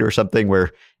home plate or something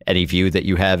where any view that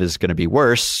you have is going to be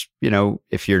worse.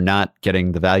 If you're not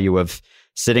getting the value of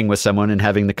sitting with someone and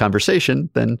having the conversation,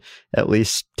 then at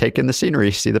least take in the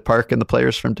scenery, see the park and the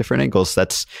players from different angles.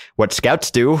 That's what scouts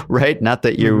do, right? Not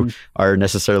that you are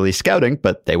necessarily scouting,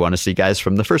 but they want to see guys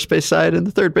from the first base side and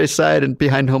the third base side and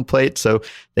behind home plate. So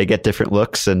they get different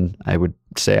looks. And I would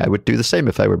say I would do the same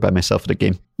if I were by myself at a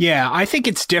game. Yeah, I think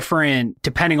it's different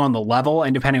depending on the level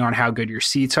and depending on how good your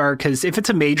seats are. Because if it's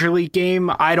a major league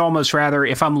game, I'd almost rather,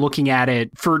 if I'm looking at it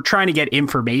for trying to get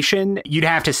information, you'd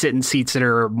have to sit in seats that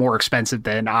are more expensive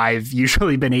than I've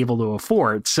usually been able to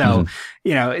afford. So,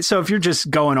 so if you're just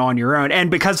going on your own,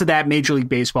 and because of that, Major League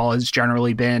Baseball has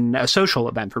generally been a social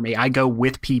event for me. I go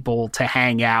with people to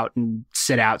hang out and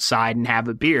sit outside and have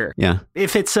a beer. Yeah.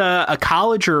 If it's a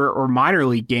college or minor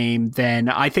league game, then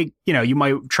I think, you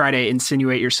might try to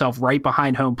insinuate yourself right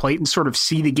behind home plate and sort of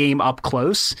see the game up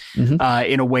close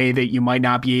in a way that you might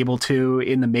not be able to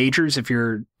in the majors if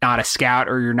you're not a scout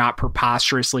or you're not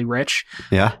preposterously rich.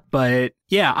 Yeah. But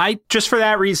yeah, I just for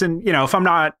that reason, if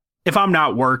I'm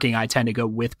not working, I tend to go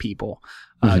with people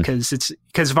because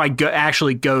if I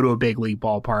actually go to a big league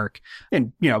ballpark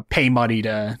and, pay money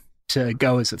to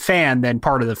go as a fan, then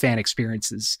part of the fan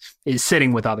experience is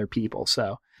sitting with other people.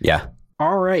 So yeah.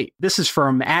 All right. This is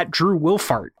from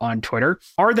 @DrewWilfart on Twitter.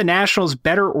 Are the Nationals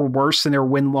better or worse than their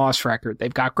win-loss record?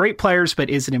 They've got great players,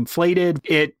 but is it inflated?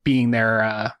 It being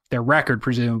their record,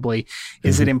 presumably.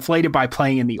 Is it inflated by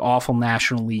playing in the awful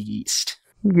National League East?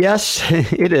 Yes,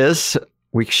 it is.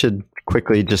 We should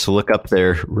quickly just look up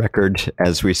their record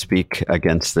as we speak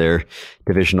against their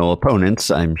divisional opponents.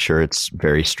 I'm sure it's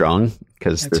very strong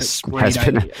because this has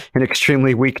been an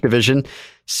extremely weak division.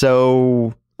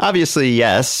 So obviously,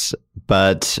 yes,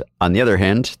 but on the other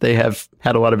hand, they have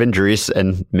had a lot of injuries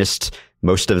and missed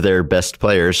most of their best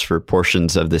players for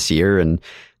portions of this year and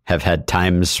have had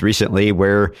times recently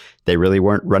where they really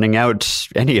weren't running out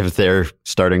any of their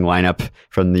starting lineup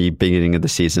from the beginning of the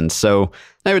season. So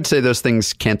I would say those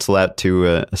things cancel out to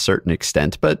a certain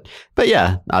extent. But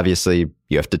yeah, obviously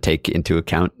you have to take into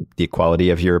account the quality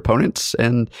of your opponents.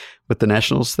 And with the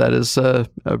Nationals, that is a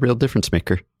real difference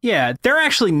maker. Yeah, they're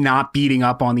actually not beating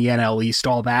up on the NL East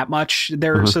all that much. So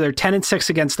they're 10-6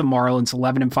 against the Marlins,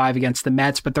 11-5 against the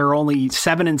Mets, but they're only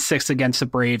 7-6 against the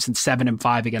Braves and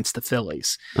 7-5 against the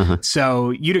Phillies. So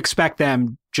you'd expect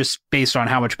them, just based on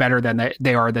how much better than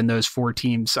they are than those four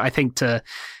teams, I think to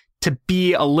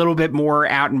be a little bit more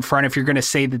out in front. If you're going to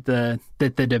say that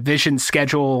the division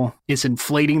schedule is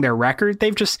inflating their record,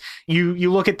 they've just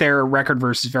you look at their record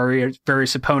versus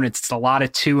various opponents. It's a lot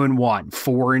of 2-1,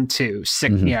 4-2,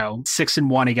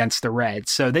 6-1 against the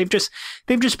Reds. So they've just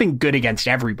been good against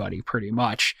everybody pretty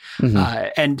much.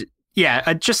 And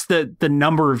yeah, just the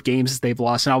number of games they've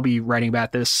lost, and I'll be writing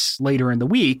about this later in the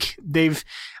week.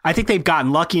 I think they've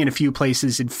gotten lucky in a few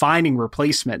places in finding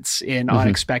replacements in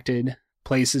unexpected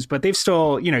places, but they've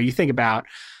still, you think about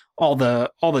all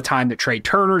the time that Trey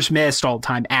Turner's missed, all the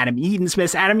time Adam Eaton's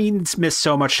missed. Adam Eaton's missed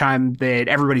so much time that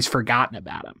everybody's forgotten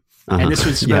about him. And this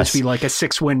was supposed to be like a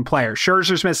 6-win player.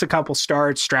 Scherzer's missed a couple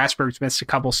starts. Strasburg's missed a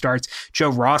couple starts.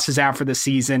 Joe Ross is out for the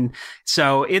season.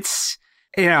 So it's,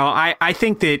 I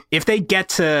think that if they get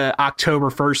to October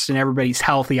 1st and everybody's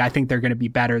healthy, I think they're going to be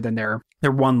better than their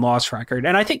one-loss record.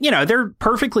 And I think, they're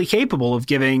perfectly capable of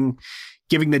giving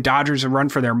the Dodgers a run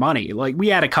for their money. Like, we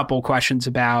had a couple questions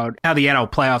about how the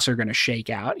NL playoffs are going to shake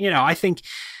out. I think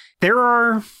there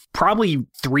are probably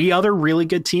 3 other really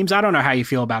good teams. I don't know how you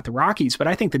feel about the Rockies, but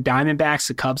I think the Diamondbacks,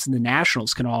 the Cubs, and the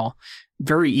Nationals can all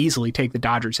very easily take the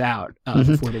Dodgers out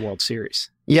before the World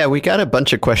Series. Yeah, we got a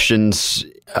bunch of questions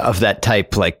of that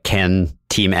type, like can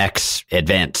Team X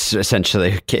advance,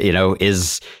 essentially? You know,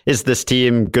 is this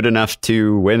team good enough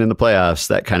to win in the playoffs?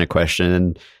 That kind of question.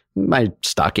 And my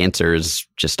stock answer is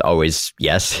just always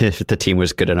yes. If the team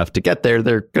was good enough to get there,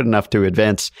 they're good enough to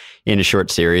advance in a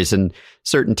short series. And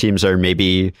certain teams are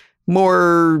maybe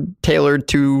more tailored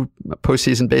to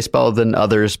postseason baseball than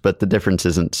others, but the difference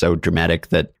isn't so dramatic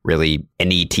that really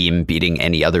any team beating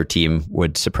any other team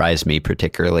would surprise me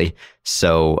particularly.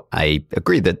 So I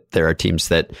agree that there are teams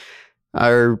that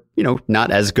are, you know,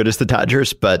 not as good as the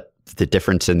Dodgers, but the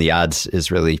difference in the odds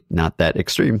is really not that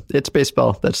extreme. It's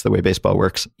baseball. That's the way baseball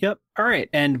works. Yep. All right.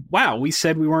 And wow, we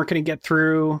said we weren't going to get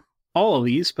through all of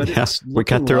these, but it's we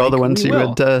got through all the ones you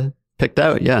had picked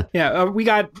out. Yeah. Yeah. We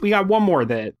got one more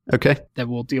that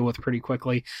we'll deal with pretty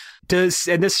quickly. And this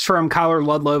is from Kyler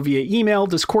Ludlow via email.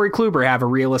 Does Corey Kluber have a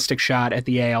realistic shot at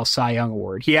the AL Cy Young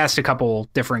Award? He asked a couple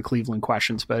different Cleveland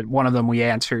questions, but one of them we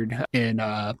answered in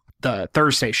the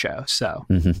Thursday show. So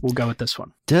we'll go with this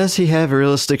one. Does he have a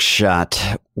realistic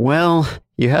shot? Well,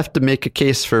 you have to make a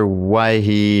case for why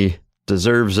he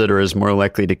deserves it or is more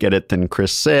likely to get it than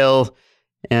Chris Sale.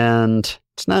 And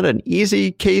it's not an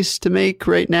easy case to make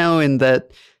right now in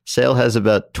that Sale has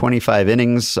about 25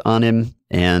 innings on him.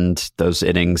 And those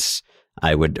innings,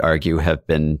 I would argue, have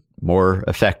been more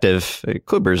effective.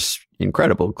 Kluber's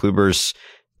incredible. Kluber's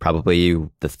probably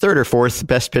the 3rd or 4th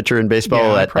best pitcher in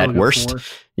baseball at worst. 4.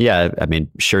 Yeah, I mean,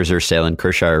 Scherzer, Sale, and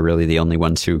Kershaw are really the only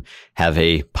ones who have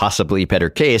a possibly better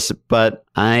case. But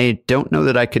I don't know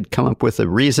that I could come up with a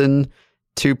reason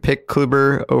to pick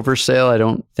Kluber over Sale. I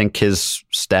don't think his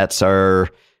stats are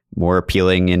more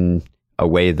appealing in a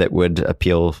way that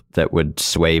would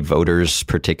sway voters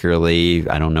particularly.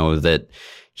 I don't know that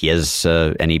he has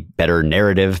any better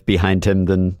narrative behind him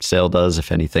than Sale does.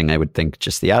 If anything, I would think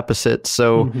just the opposite.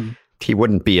 So he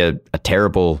wouldn't be a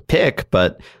terrible pick,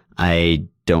 but I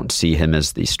don't see him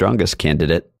as the strongest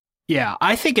candidate. Yeah,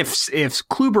 I think if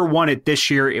Kluber won it this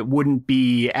year, it wouldn't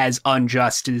be as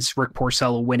unjust as Rick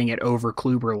Porcello winning it over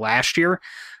Kluber last year.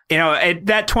 You know,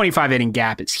 that 25 inning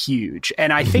gap is huge.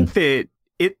 And I think that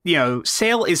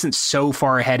Sale isn't so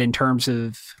far ahead in terms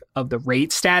of the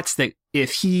rate stats that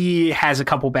if he has a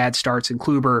couple bad starts and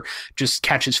Kluber just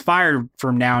catches fire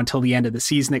from now until the end of the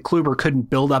season, that Kluber couldn't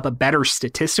build up a better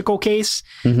statistical case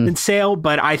than Sale.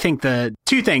 But I think the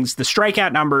two things, the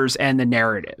strikeout numbers and the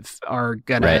narrative are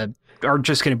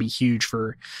just going to be huge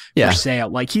for Sale.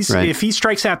 Like if he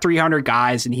strikes out 300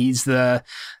 guys and he's the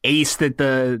ace that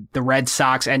the Red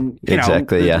Sox and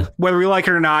whether we like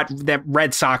it or not, that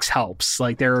Red Sox helps.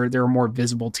 Like they're a more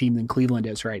visible team than Cleveland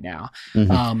is right now.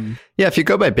 If you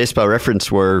go by Baseball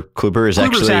Reference, where Kluber's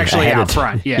actually out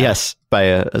front. Yeah. Yes, by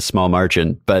a small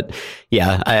margin. But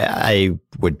yeah, I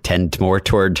would tend more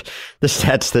toward the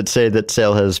stats that say that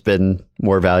Sale has been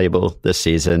more valuable this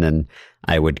season, and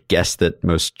I would guess that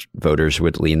most voters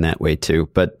would lean that way too.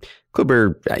 But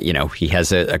Kluber, he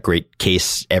has a great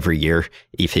case every year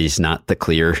if he's not the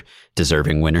clear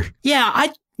deserving winner. Yeah,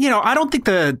 I don't think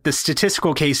the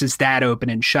statistical case is that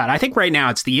open and shut. I think right now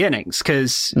it's the innings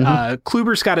because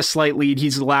Kluber's got a slight lead.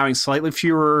 He's allowing slightly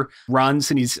fewer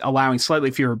runs and he's allowing slightly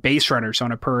fewer base runners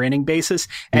on a per inning basis.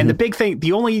 And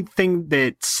the only thing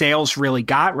that Sale's really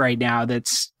got right now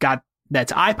that's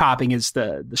eye-popping is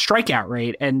the strikeout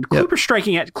rate. And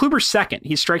Kluber's second.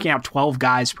 He's striking out 12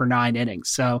 guys per 9 innings.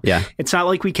 So it's not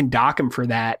like we can dock him for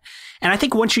that. And I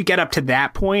think once you get up to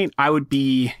that point,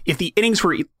 if the innings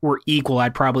were equal,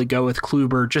 I'd probably go with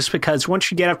Kluber just because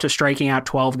once you get up to striking out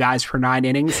 12 guys per 9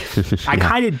 innings, I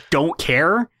kind of don't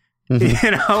care. If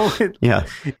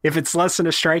it's less than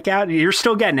a strikeout, you're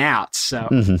still getting outs. So.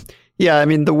 Yeah, I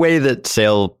mean, the way that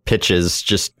Sale pitches,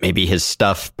 just maybe his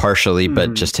stuff partially,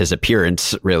 but just his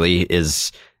appearance really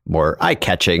is more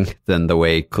eye-catching than the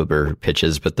way Kluber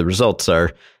pitches, but the results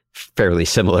are fairly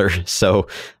similar. So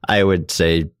I would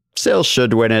say Sale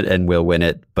should win it and will win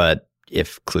it, but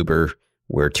if Kluber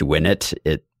were to win it,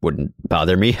 it wouldn't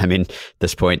bother me. I mean, at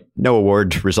this point, no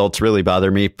award results really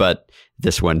bother me, but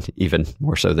this one even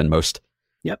more so than most.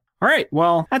 Yep. All right.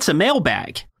 Well, that's a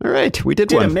mailbag. All right. We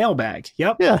did one. A mailbag.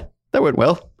 Yep. Yeah. That went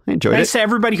well. I enjoyed it. Thanks to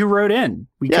everybody who wrote in.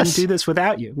 We couldn't do this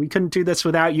without you. We couldn't do this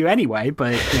without you anyway,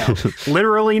 but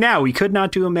literally now we could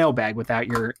not do a mailbag without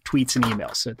your tweets and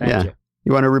emails. So thank you.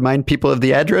 You want to remind people of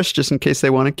the address just in case they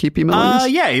want to keep emailing us?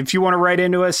 Yeah. If you want to write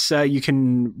into us, you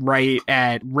can write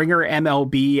at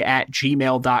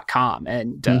ringermlb@gmail.com.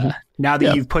 And now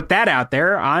that you've put that out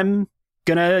there, I'm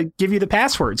gonna give you the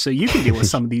password so you can deal with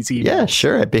some of these emails. Yeah,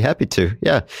 sure. I'd be happy to.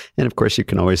 Yeah. And of course, you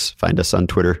can always find us on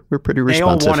Twitter. We're pretty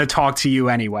responsive. They all want to talk to you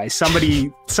anyway.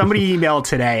 Somebody emailed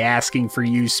today asking for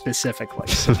you specifically.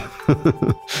 So.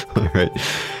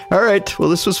 All right. Well,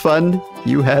 this was fun.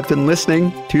 You have been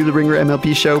listening to the Ringer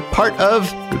MLB Show, part of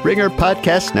the Ringer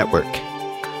Podcast Network.